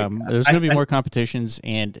future. Yeah, there's going to be more competitions.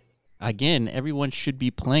 And again, everyone should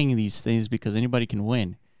be playing these things because anybody can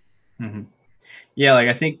win. Mm-hmm. Yeah, like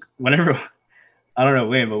I think whenever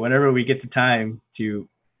we get the time to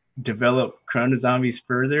develop Corona Zombies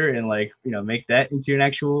further and like, make that into an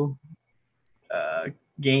actual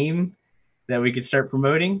game that we could start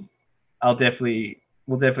promoting, we'll definitely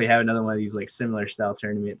have another one of these like similar style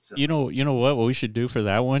tournaments. So. You know what we should do for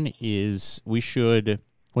that one is we should,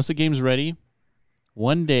 once the game's ready,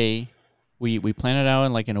 one day we plan it out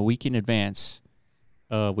in a week in advance.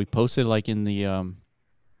 We post it like in the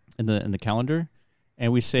calendar,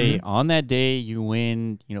 and we say on that day you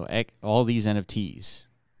win, all these NFTs.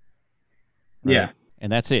 Right? Yeah.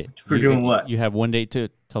 And that's it. For doing what? You have one day to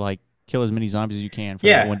like kill as many zombies as you can for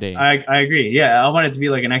that one day. I agree. Yeah, I want it to be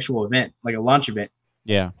like an actual event, like a launch event.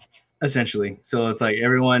 Yeah. Essentially. So it's like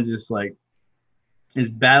everyone just like is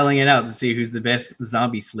battling it out to see who's the best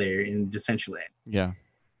zombie slayer in Decentraland. Yeah.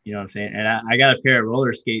 You know what I'm saying? And I got a pair of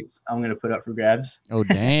roller skates I'm gonna put up for grabs. Oh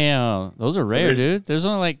damn. Those are rare, dude. There's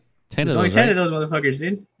only like 10 of those. There's only 10 of those motherfuckers,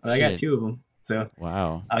 dude. Well, I got 2 of them. So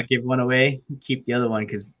wow. I'll give one away, keep the other one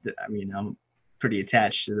because I'm pretty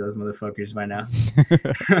attached to those motherfuckers by now.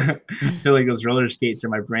 I feel like those roller skates are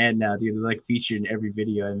my brand now, dude. They're like featured in every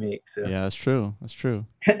video I make. So yeah, that's true. That's true.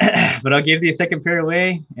 But I'll give the second pair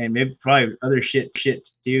away, and maybe probably other shit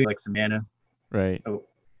too, like some mana. Right. Oh,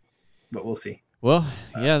 but we'll see. Well,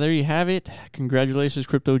 yeah, there you have it. Congratulations,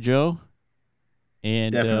 Crypto Joe.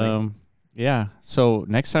 And yeah, so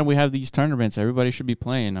next time we have these tournaments, everybody should be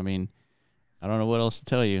playing. I mean, I don't know what else to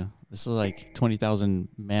tell you. This is like 20,000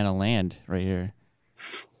 mana land right here.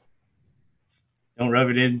 Don't rub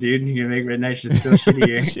it in, dude. You're gonna make Red Knight just feel shitty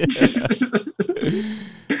here.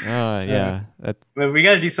 Yeah. But we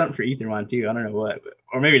got to do something for Ethermon too. I don't know what,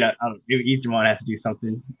 or maybe not. I don't know. Maybe Ethermon has to do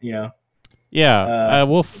something. Yeah.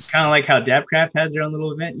 We'll kind of like how Dabcraft had their own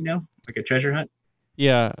little event. Like a treasure hunt.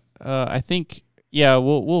 Yeah. I think. Yeah.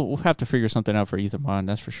 We'll have to figure something out for Ethermon.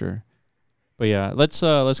 That's for sure. But yeah, let's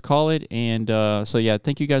call it. And so yeah,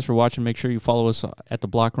 thank you guys for watching. Make sure you follow us at the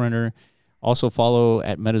Block Runner. Also follow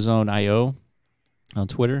at MetaZone.io on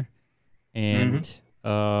Twitter. And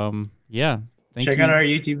yeah, check out our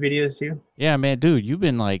YouTube videos too. Yeah, man, dude, you've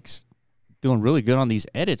been like doing really good on these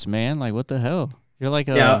edits, man. Like, what the hell? You're like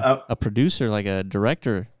a producer, like a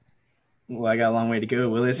director. Well, I got a long way to go.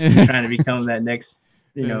 Willis trying to become that next,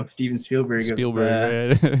 Steven Spielberg of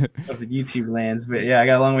the YouTube lands. But yeah, I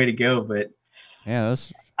got a long way to go. But yeah,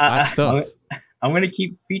 that's hot stuff. I'm gonna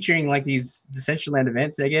keep featuring like these Decentraland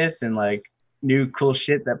events, I guess, and like new cool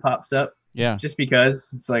shit that pops up. Yeah. Just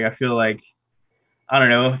because it's like I feel like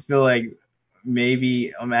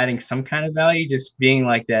maybe I'm adding some kind of value, just being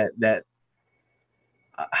like that.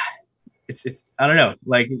 It's I don't know,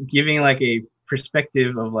 like giving like a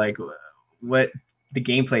perspective of like what the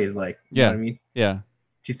gameplay is like. You know what I mean? Yeah.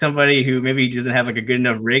 To somebody who maybe doesn't have like a good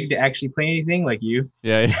enough rig to actually play anything, like you.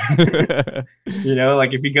 Yeah.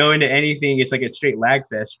 Like if you go into anything, it's like a straight lag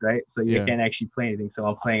fest, right? So you can't actually play anything. So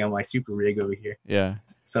I'm playing on my super rig over here. Yeah.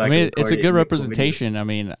 So I mean, it's a good representation. I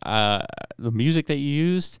mean, the music that you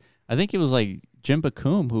used, I think it was like Jim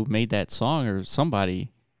Bacoum who made that song or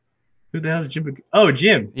somebody. Who the hell is Jim? Oh,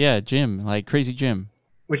 Jim. Yeah, Jim, like Crazy Jim.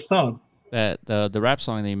 Which song? That the rap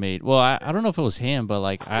song they made. Well, I don't know if it was him, but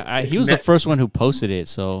like he was the first one who posted it.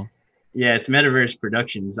 So yeah, it's Metaverse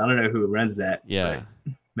Productions. I don't know who runs that. Yeah,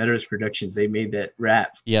 Metaverse Productions. They made that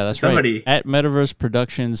rap. Yeah, that's right. At Metaverse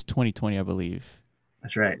Productions 2020, I believe.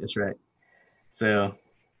 That's right. So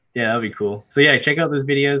yeah, that'll be cool. So yeah, check out those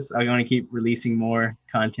videos. I'm going to keep releasing more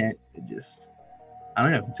content. I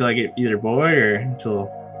don't know, until I get either bored or until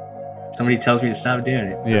somebody tells me to stop doing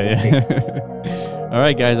it. So yeah. All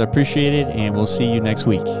right, guys, I appreciate it, and we'll see you next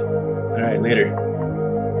week. All right, later.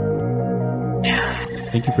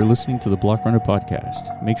 Thank you for listening to the Block Runner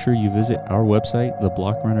podcast. Make sure you visit our website,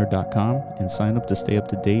 theblockrunner.com, and sign up to stay up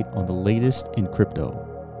to date on the latest in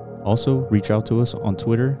crypto. Also, reach out to us on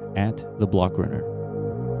Twitter at @theblockrunner.